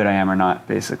how good I am or not,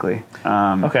 basically.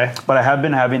 Okay. But I have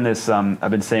been having this,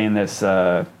 I've been saying this,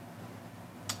 the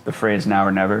phrase now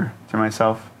or never to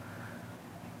myself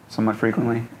somewhat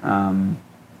frequently.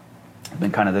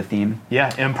 Been kind of the theme.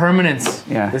 Yeah, impermanence.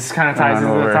 Yeah. This kind of ties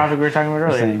into the topic we were talking about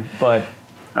earlier. But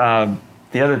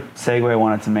the other segue I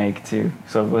wanted to make too.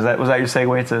 So was that your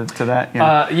segue to that?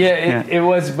 Yeah. It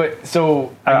was. But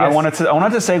so I wanted to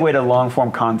segue to long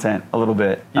form content a little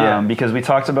bit. Yeah. Because we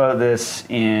talked about this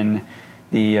in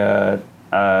the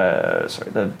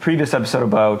previous episode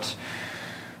about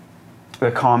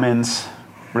the Commons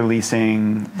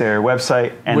releasing their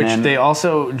website, and which they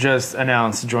also just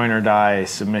announced Join or Die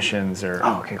submissions are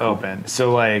open.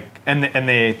 So like, and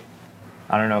they,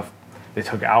 I don't know if they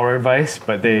took our advice,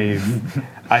 but they've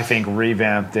I think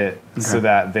revamped it so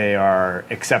that they are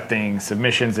accepting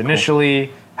submissions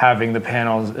initially, having the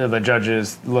panels, the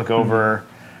judges look over,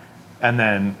 and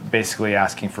then basically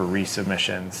asking for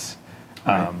resubmissions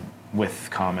with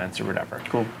comments or whatever.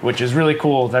 Cool. Which is really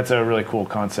cool. That's a really cool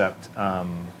concept.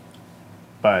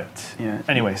 But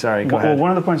anyway, sorry, go ahead. Well,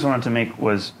 one of the points I wanted to make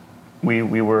was we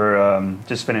were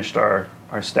just finished our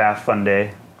staff fun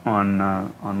day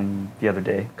on the other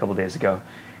day, a couple days ago,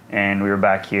 and we were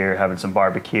back here having some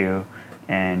barbecue,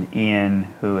 and Ian,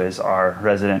 who is our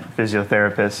resident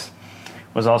physiotherapist,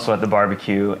 was also at the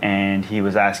barbecue, and he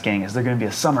was asking, is there going to be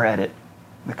a summer edit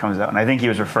that comes out? And I think he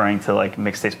was referring to like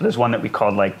mixtapes, but there's one that we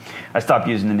called like, I stopped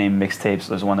using the name mixtapes, so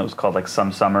there's one that was called like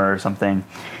Some Summer or something.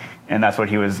 And that's what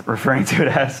he was referring to it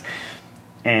as.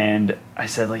 And I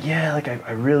said, like, yeah, like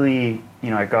I really,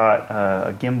 I got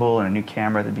a gimbal and a new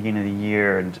camera at the beginning of the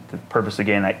year. And the purpose of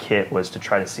getting that kit was to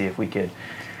try to see if we could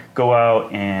go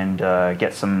out and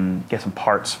get some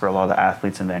parts for a lot of the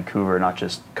athletes in Vancouver, not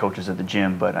just coaches at the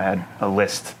gym, but I had a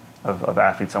list of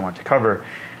athletes I wanted to cover.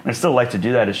 And I still like to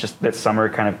do that. It's just that summer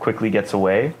kind of quickly gets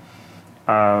away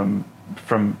from,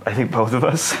 I think, both of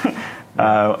us.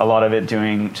 A lot of it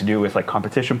to do with like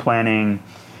competition planning,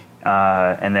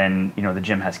 and then the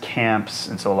gym has camps,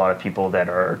 and so a lot of people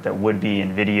that would be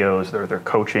in videos, they're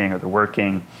coaching or they're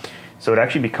working, so it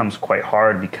actually becomes quite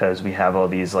hard because we have all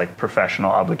these like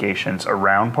professional obligations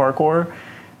around parkour,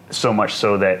 so much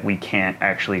so that we can't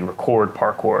actually record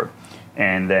parkour.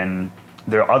 And then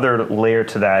the other layer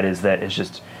to that is that it's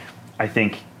just, I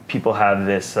think people have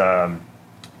this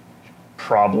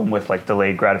problem with like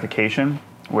delayed gratification,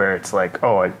 where it's like, if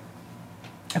I'm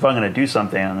going to do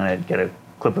something, I'm going to get a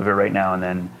clip of it right now and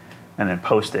then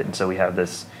post it. And so we have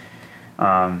this.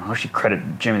 I should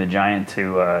credit Jimmy the Giant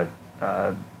to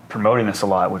promoting this a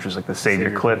lot, which was like the Save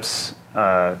Your Clips.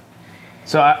 So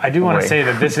I do want to say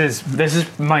that this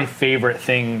is my favorite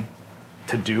thing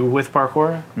to do with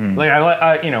parkour. Like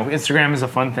I Instagram is a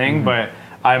fun thing, but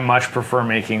I much prefer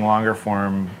making longer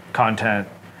form content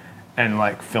and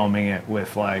like filming it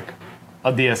with like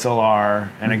a DSLR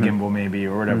and a gimbal maybe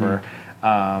or whatever,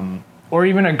 or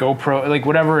even a GoPro, like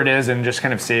whatever it is, and just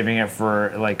kind of saving it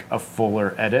for like a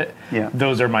fuller edit. Yeah.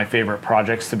 Those are my favorite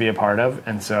projects to be a part of,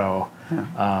 and so.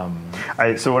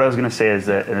 So what I was going to say is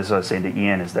that, and this is what I was saying to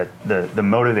Ian, is that the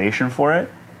motivation for it.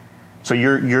 So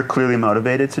you're clearly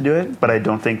motivated to do it, but I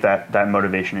don't think that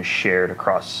motivation is shared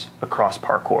across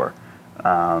parkour,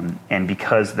 and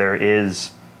because there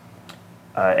is,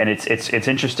 and it's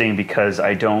interesting because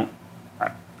I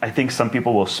think some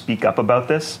people will speak up about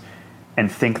this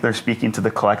and think they're speaking to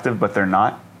the collective, but they're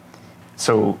not.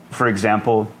 So, for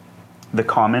example, the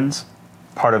Commons,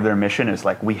 part of their mission is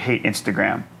like, we hate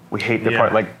Instagram. We hate the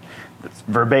part, like,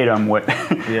 verbatim what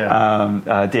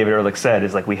David Ehrlich said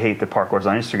is like, we hate the parkour's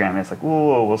on Instagram. And it's like,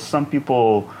 whoa, well, some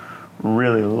people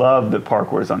really love that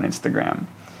parkour's on Instagram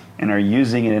and are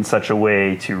using it in such a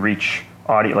way to reach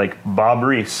audience. Like Bob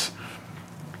Reese.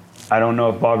 I don't know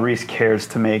if Bob Reese cares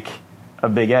to make a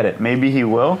big edit. Maybe he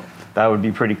will. That would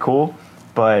be pretty cool.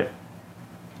 But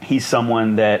he's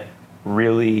someone that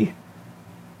really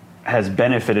has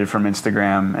benefited from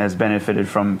Instagram, has benefited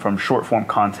from short form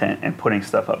content and putting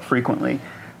stuff up frequently.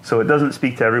 So it doesn't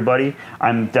speak to everybody.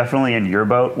 I'm definitely in your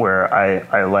boat where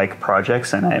I like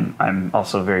projects, and I'm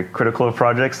also very critical of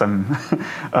projects.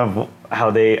 Of how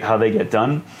they get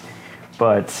done.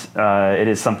 But it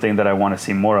is something that I want to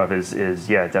see more of. Is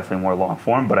definitely more long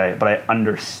form. But I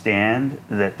understand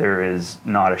that there is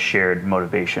not a shared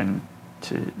motivation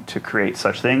to create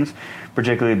such things,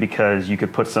 particularly because you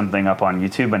could put something up on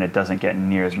YouTube and it doesn't get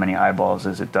near as many eyeballs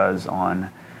as it does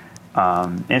on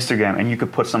Instagram, and you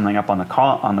could put something up on the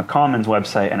Commons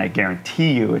website, and I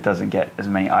guarantee you it doesn't get as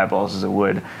many eyeballs as it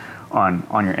would on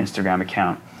your Instagram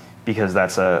account, because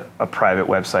that's a private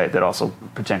website that also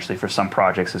potentially for some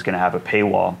projects is going to have a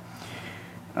paywall.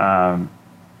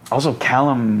 Also,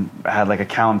 Callum had like a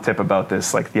Callum tip about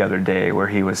this like the other day, where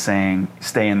he was saying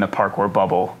stay in the parkour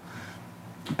bubble,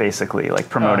 basically like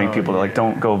promoting people to like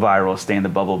don't go viral, stay in the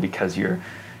bubble, because you're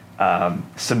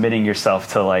submitting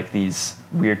yourself to like these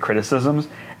weird criticisms.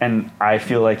 And I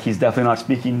feel like he's definitely not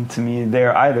speaking to me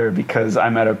there either, because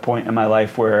I'm at a point in my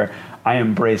life where I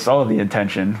embrace all of the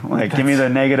attention. Like, give me the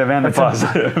negative and the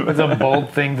positive. It's a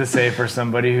bold thing to say for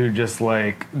somebody who just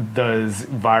like does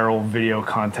viral video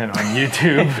content on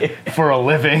YouTube for a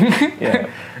living.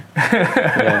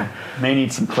 Yeah. May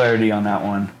need some clarity on that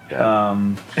one.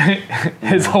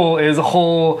 His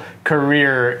whole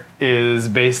career is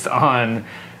based on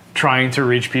trying to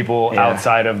reach people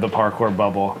outside of the parkour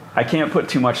bubble. I can't put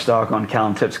too much stock on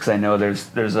Callum tips because I know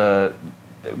there's a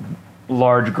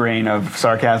large grain of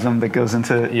sarcasm that goes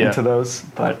into those.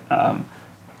 But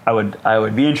I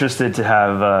would be interested to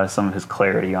have some of his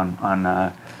clarity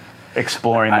on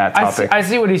exploring that topic. I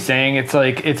see what he's saying. It's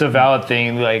like, it's a valid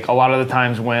thing. Like, a lot of the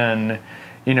times when,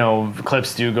 you know,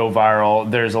 clips do go viral,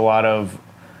 there's a lot of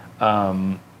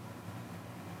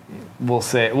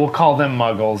we'll call them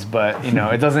muggles, but you know,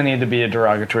 it doesn't need to be a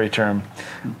derogatory term.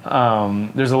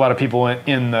 There's a lot of people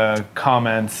in the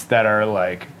comments that are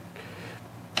like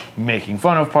making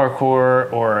fun of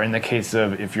parkour, or in the case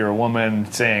of if you're a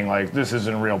woman, saying like this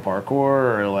isn't real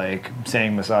parkour, or like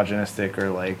saying misogynistic or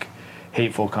like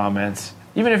hateful comments.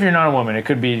 Even if you're not a woman, it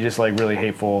could be just like really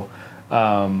hateful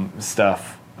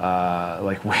stuff.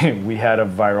 Like we had a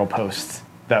viral post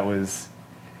that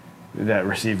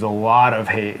received a lot of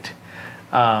hate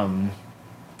from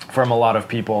a lot of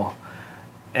people,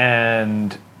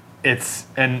 and it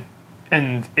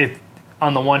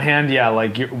on the one hand,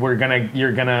 like you're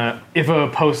gonna if a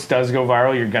post does go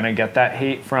viral, you're gonna get that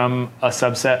hate from a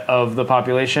subset of the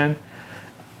population,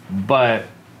 but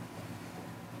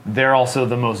they're also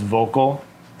the most vocal.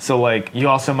 So like you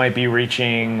also might be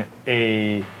reaching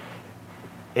a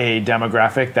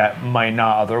demographic that might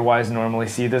not otherwise normally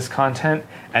see this content,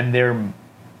 and they're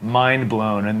mind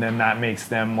blown, and then that makes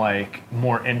them like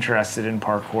more interested in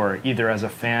parkour, either as a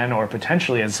fan or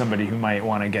potentially as somebody who might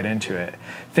want to get into it.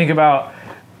 Think about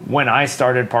when I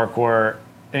started parkour.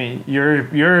 I mean,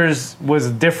 yours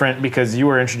was different because you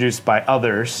were introduced by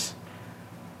others.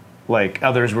 Like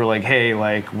others were like, hey,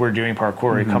 like we're doing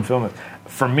parkour, come film it.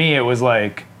 For me, it was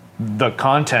like the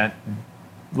content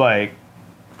like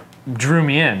drew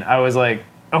me in. I was like,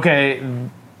 okay,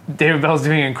 David Bell's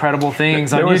doing incredible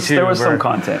things on YouTube. There was some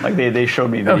content. Like they showed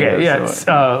me videos. Okay, yeah, it's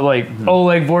like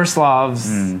Oleg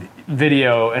Vorslav's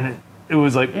video, and it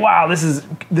was like, wow, this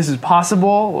is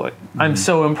possible. I'm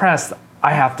so impressed.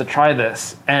 I have to try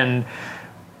this. And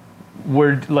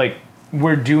we're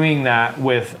doing that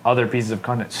with other pieces of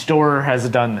content. Store has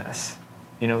done this.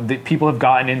 people have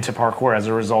gotten into parkour as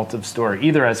a result of story,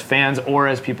 either as fans or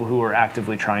as people who are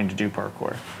actively trying to do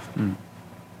parkour.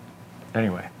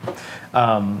 Anyway,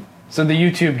 so the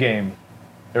YouTube game,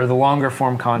 or the longer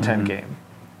form content game,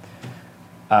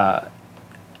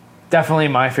 definitely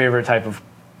my favorite type of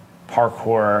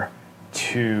parkour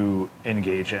to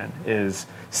engage in is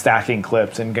stacking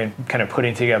clips and kind of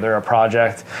putting together a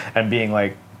project and being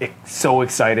like so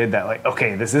excited that like,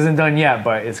 okay, this isn't done yet,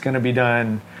 but it's going to be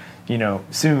done,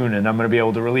 soon, and I'm going to be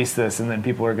able to release this, and then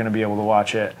people are going to be able to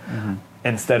watch it,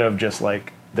 instead of just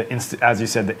like as you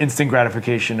said, the instant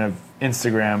gratification of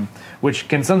Instagram, which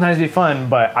can sometimes be fun,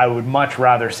 but I would much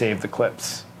rather save the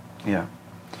clips. Yeah.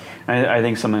 I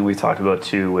think something we talked about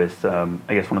too with, I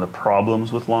guess one of the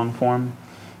problems with long form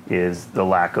is the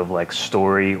lack of like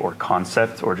story or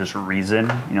concept or just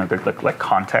reason, there's like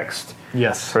context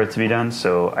for it to be done.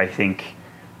 So I think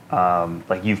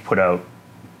like you've put out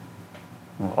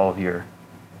all of your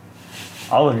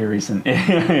recent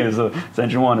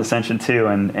Ascension 1, Ascension 2,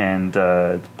 and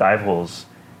dive holes,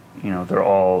 they're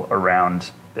all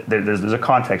around. There's a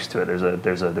context to it.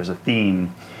 There's a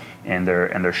theme, and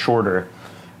they're shorter.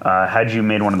 Had you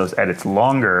made one of those edits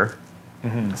longer,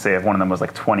 say if one of them was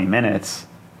like 20 minutes,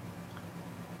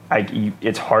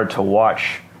 it's hard to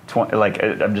watch.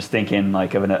 I'm just thinking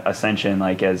like of an Ascension,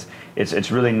 like as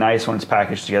it's really nice when it's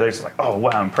packaged together. It's like, oh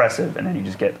wow, impressive, and then you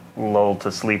just get lulled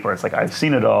to sleep where it's like, I've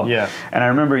seen it all. Yeah. And I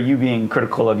remember you being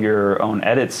critical of your own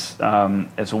edits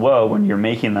as well when you're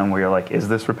making them, where you're like, is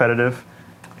this repetitive?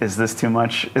 Is this too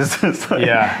much? Is this like...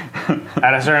 Yeah.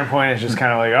 At a certain point, it's just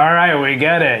kind of like, all right, we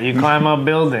get it. You climb up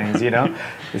buildings,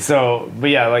 So, but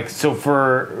yeah, like, so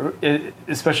for,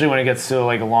 especially when it gets to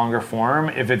like a longer form,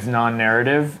 if it's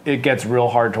non-narrative, it gets real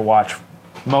hard to watch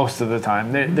most of the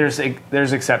time. There's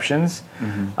exceptions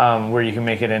where you can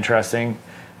make it interesting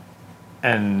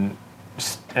and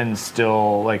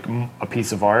still like a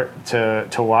piece of art to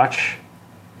watch.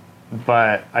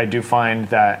 But I do find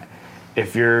that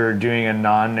if you're doing a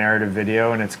non-narrative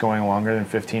video and it's going longer than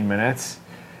 15 minutes,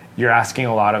 you're asking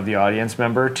a lot of the audience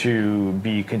member to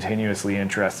be continuously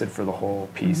interested for the whole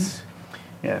piece.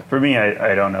 Yeah, for me,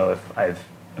 I don't know if I've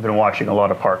been watching a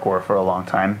lot of parkour for a long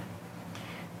time.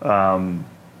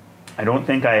 I don't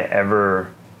think I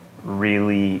ever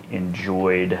really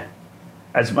enjoyed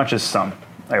as much as some,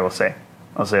 I will say.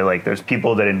 I'll say like there's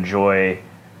people that enjoy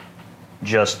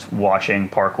just watching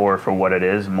parkour for what it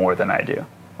is more than I do.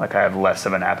 Like I have less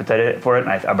of an appetite for it,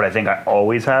 but I think I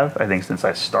always have. I think since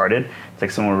I started, it's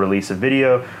like someone will release a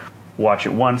video, watch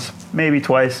it once, maybe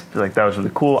twice, be like that was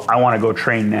really cool. I want to go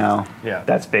train now. Yeah,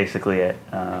 that's basically it.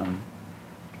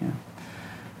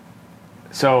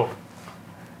 So,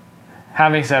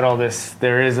 having said all this,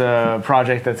 there is a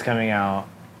project that's coming out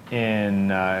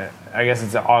in I guess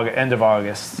it's end of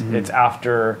August. It's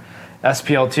after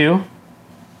SPL2,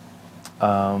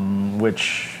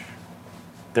 which.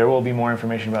 There will be more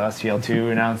information about STL2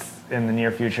 announced in the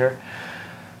near future.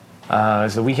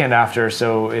 It's the weekend after,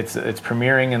 so it's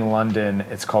premiering in London.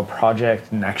 It's called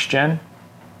Project Next Gen,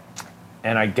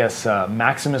 and I guess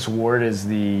Maximus Ward is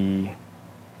the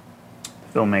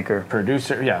filmmaker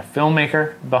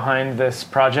behind this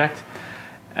project,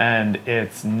 and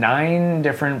it's 9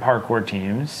 different parkour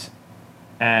teams,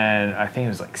 and I think it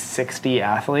was like 60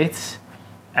 athletes,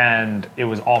 and it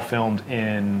was all filmed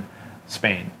in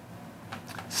Spain.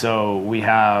 So we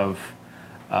have,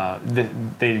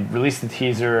 they released the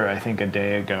teaser, I think, a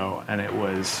day ago, and it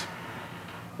was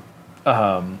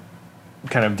kind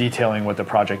of detailing what the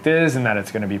project is and that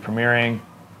it's going to be premiering.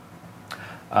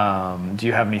 Do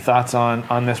you have any thoughts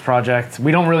on this project?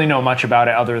 We don't really know much about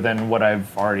it other than what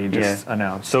I've already just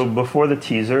announced. So before the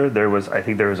teaser, there was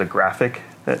a graphic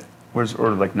that was, or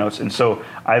like notes, and so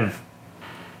I've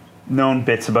known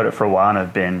bits about it for a while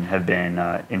and have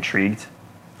been intrigued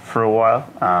for a while.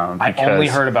 I only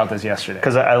heard about this yesterday.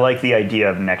 Because I like the idea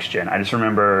of next gen. I just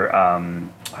remember,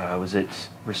 was it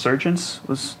Resurgence?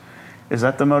 Is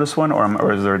that the Modus one?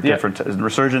 Or is there a different...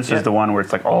 Resurgence is the one where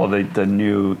it's like all the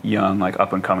new, young, like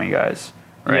up-and-coming guys,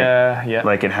 right? Yeah.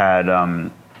 Like it had...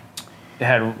 it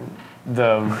had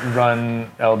the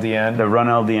Run LDN. The Run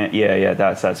LDN, yeah,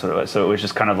 that's what it was. So it was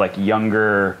just kind of like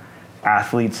younger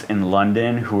athletes in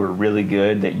London who were really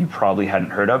good that you probably hadn't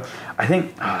heard of. I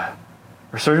think...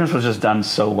 Resurgence was just done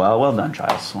so well. Well done,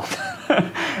 Giles.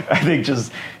 I think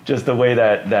just the way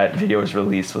that video was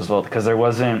released was well, because there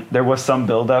was some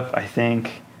build-up, I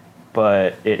think,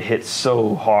 but it hit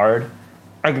so hard.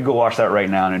 I could go watch that right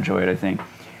now and enjoy it, I think.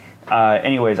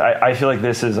 Anyways, I feel like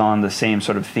this is on the same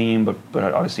sort of theme, but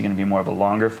obviously going to be more of a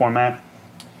longer format.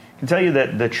 I can tell you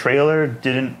that the trailer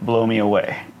didn't blow me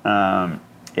away.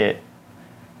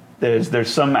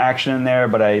 There's some action in there,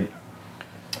 but I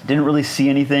didn't really see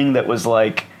anything that was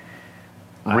like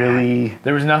really.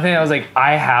 There was nothing that was like,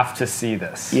 I have to see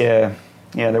this. Yeah,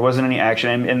 there wasn't any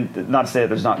action, and not to say that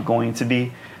there's not going to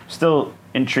be. Still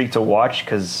intrigued to watch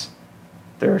because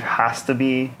there has to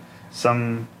be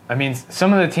some. I mean,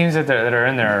 some of the teams that are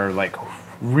in there are like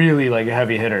really like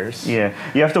heavy hitters. Yeah,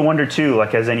 you have to wonder too.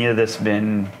 Like, has any of it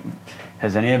been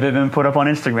put up on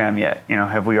Instagram yet? You know,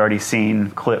 have we already seen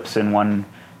clips in one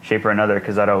shape or another?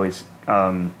 Because that always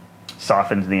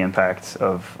softens the impact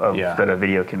of that a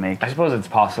video can make. I suppose it's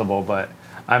possible, but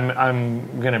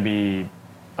I'm gonna be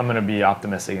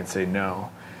optimistic and say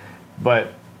no.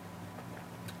 But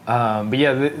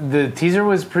yeah, the teaser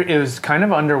was it was kind of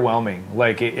underwhelming.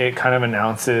 Like it kind of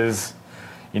announces,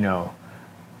 9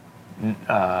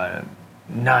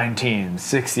 teams,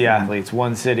 60 athletes,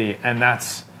 one city, and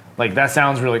that's like that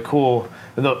sounds really cool.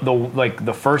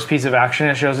 The first piece of action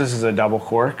it shows us is a double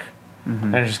cork.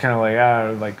 And it's just kind of like I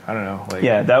don't know, like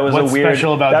that was what's a weird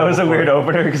special about that was a cork? weird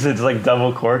opener because it's like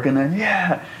double cork and then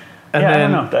and then, I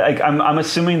don't know. Like I'm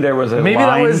assuming there was a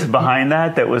line behind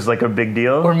that was like a big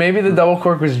deal, or maybe the double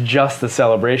cork was just the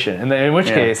celebration, and then in which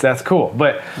case that's cool.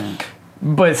 But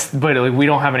like we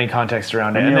don't have any context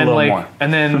around it. And then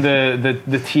and then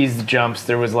the teased jumps,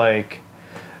 there was like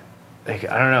I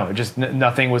don't know, just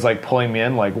nothing was like pulling me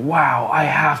in. Like, wow, I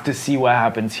have to see what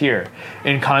happens here.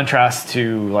 In contrast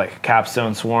to like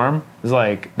Capstone Swarm, it was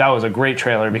like that was a great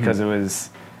trailer because it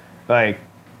was like,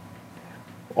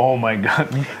 oh my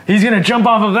god, he's gonna jump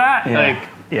off of that.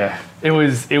 It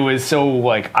was so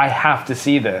like I have to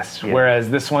see this. Whereas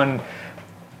this one,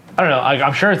 I don't know. Like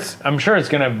I'm sure it's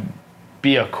gonna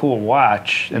be a cool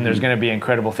watch, and there's gonna be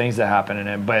incredible things that happen in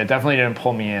it. But it definitely didn't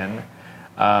pull me in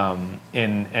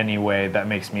any way that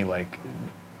makes me like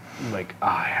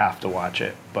I have to watch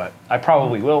it. But I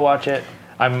probably will watch it.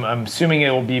 I'm assuming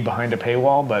it will be behind a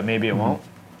paywall, but maybe it won't.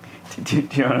 Do you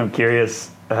know what I'm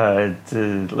curious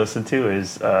to listen to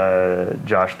is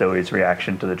Josh Doey's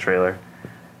reaction to the trailer,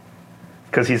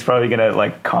 because he's probably gonna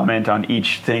like comment on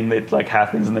each thing that like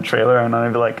happens in the trailer, and I'm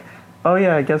gonna be like, oh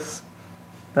yeah, I guess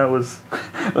that was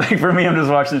like for me. I'm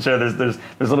just watching the show. There's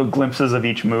little glimpses of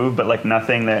each move, but like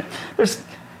nothing that there's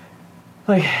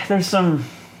some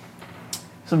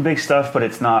big stuff, but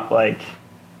it's not like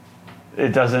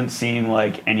it doesn't seem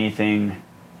like anything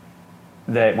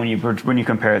that when you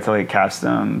compare it to like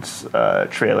Capstone's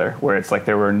trailer, where it's like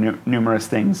there were numerous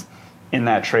things in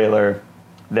that trailer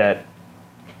that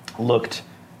looked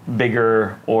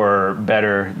bigger or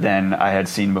better than I had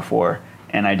seen before,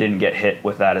 and I didn't get hit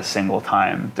with that a single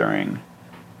time during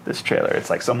this trailer. It's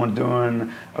like someone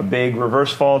doing a big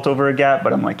reverse fault over a gap,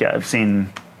 but I'm like, yeah, I've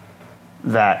seen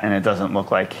that, and it doesn't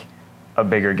look like a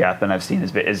bigger gap than I've seen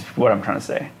is what I'm trying to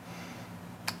say.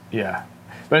 Yeah.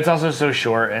 But it's also so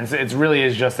short, and it really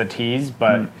is just a tease,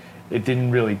 but it didn't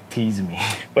really tease me.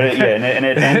 But it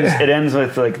ends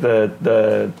with like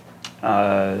the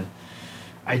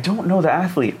I don't know the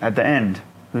athlete at the end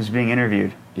who's being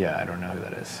interviewed. Yeah, I don't know who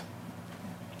that is.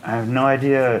 I have no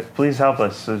idea. Please help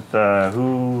us with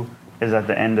who is at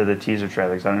the end of the teaser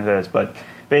trailer, because I don't know who that is. But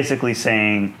basically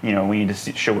saying, we need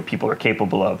to show what people are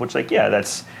capable of, which, like, that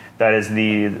is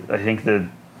I think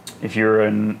if you're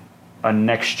a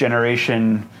next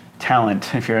generation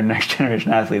talent, if you're a next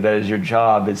generation athlete, that is your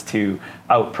job, is to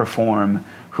outperform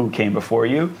who came before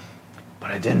you.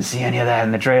 But I didn't see any of that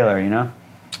in the trailer,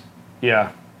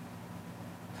 Yeah.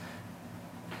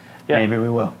 Maybe we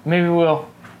will.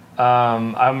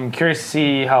 I'm curious to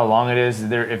see how long it is.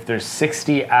 If there's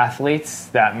 60 athletes,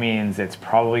 that means it's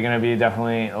probably going to be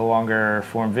definitely a longer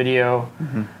form video.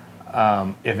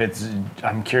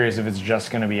 I'm curious if it's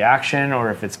just going to be action, or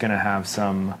if it's going to have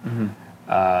some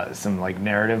like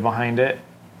narrative behind it.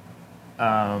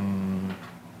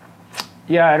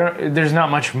 There's not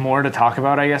much more to talk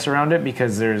about, I guess, around it,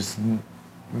 because there's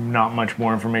not much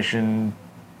more information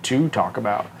to talk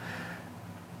about.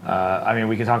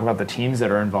 We can talk about the teams that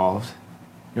are involved.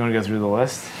 You want to go through the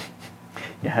list?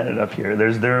 Yeah, I had it up here.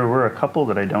 There were a couple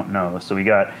that I don't know. So we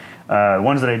got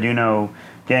ones that I do know: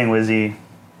 Gang Wizzy,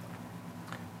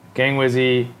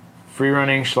 Free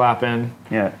Running, Schlappen.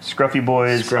 Yeah, Scruffy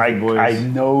Boys. I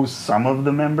know some of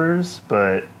the members,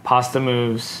 but Pasta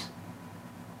Moves.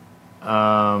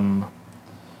 So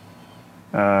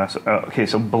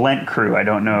Blent Crew. I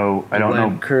don't know.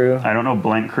 Crew. I don't know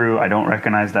Blent Crew. I don't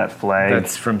recognize that flag.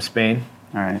 That's from Spain.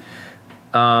 All right.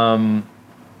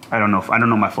 I don't know. I don't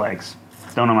know my flags.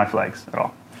 Don't know my flags at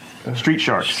all. Street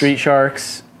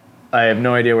Sharks. I have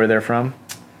no idea where they're from.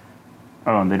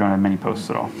 Oh, they don't have many posts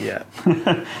at all. Yeah.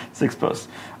 6 posts.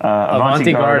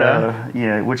 Avanti Garda.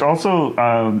 Yeah, which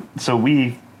also, so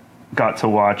we got to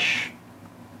watch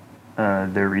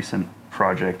their recent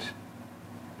project,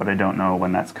 but I don't know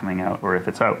when that's coming out or if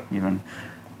it's out even.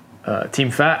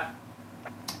 Team Fat,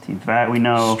 Team Fat, we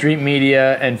know. Street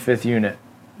Media, and Fifth Unit.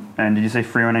 And did you say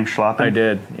Freerunning Schlappen? I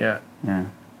did, yeah. Yeah.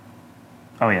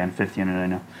 Oh yeah, and Fifth Unit I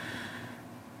know.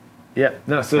 Yeah,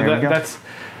 no. So There we go.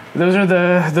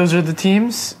 those are the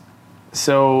teams.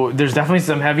 So there's definitely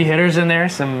some heavy hitters in there.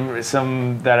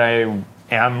 Some that I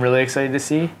am really excited to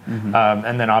see.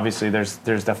 And then obviously there's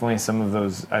definitely some of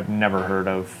those I've never heard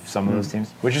of. Some of those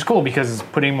teams, which is cool because it's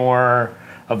putting more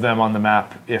of them on the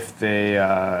map if they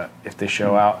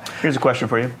show out. Here's a question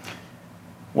for you.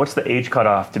 What's the age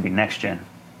cutoff to be next gen?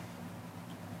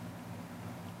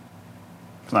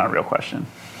 It's not a real question.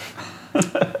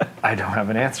 I don't have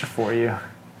an answer for you.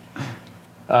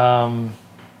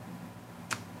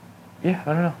 Yeah,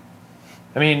 I don't know.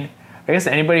 I mean, I guess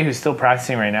anybody who's still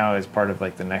practicing right now is part of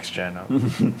like the next gen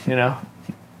of, you know?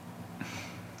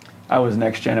 I was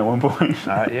next gen at one point.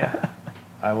 Yeah,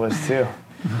 I was too.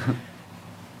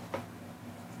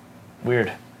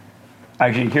 Weird.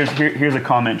 Actually, here's a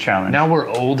comment challenge. Now we're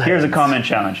old heads. Here's a comment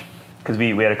challenge, because we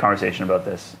had a conversation about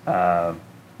this. But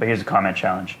here's a comment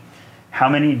challenge. How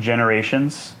many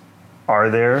generations are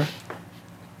there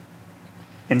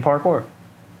in parkour?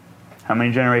 How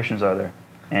many generations are there?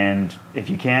 And if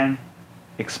you can,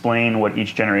 explain what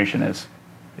each generation is.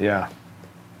 Yeah.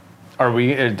 Are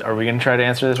we going to try to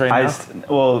answer this right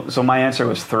now? So my answer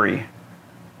was 3.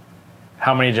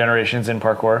 How many generations in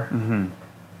parkour? Mm-hmm.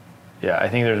 Yeah, I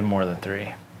think there's more than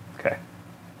 3. Okay.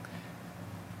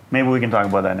 Maybe we can talk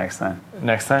about that next time.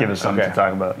 Next time? Give us something to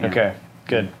talk about. Yeah. Okay,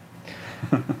 good.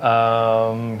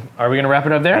 Are we going to wrap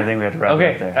it up there? I think we have to wrap it up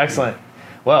there. Okay, excellent.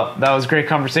 Well, that was a great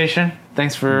conversation.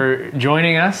 Thanks for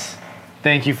joining us.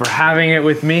 Thank you for having it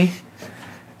with me.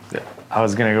 I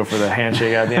was going to go for the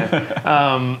handshake at the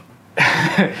end.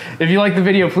 If you like the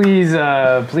video, please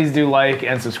do like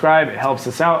and subscribe. It helps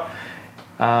us out.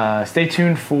 Stay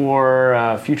tuned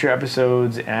for future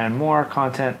episodes and more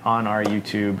content on our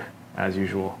YouTube as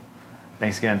usual.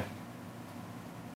 Thanks again.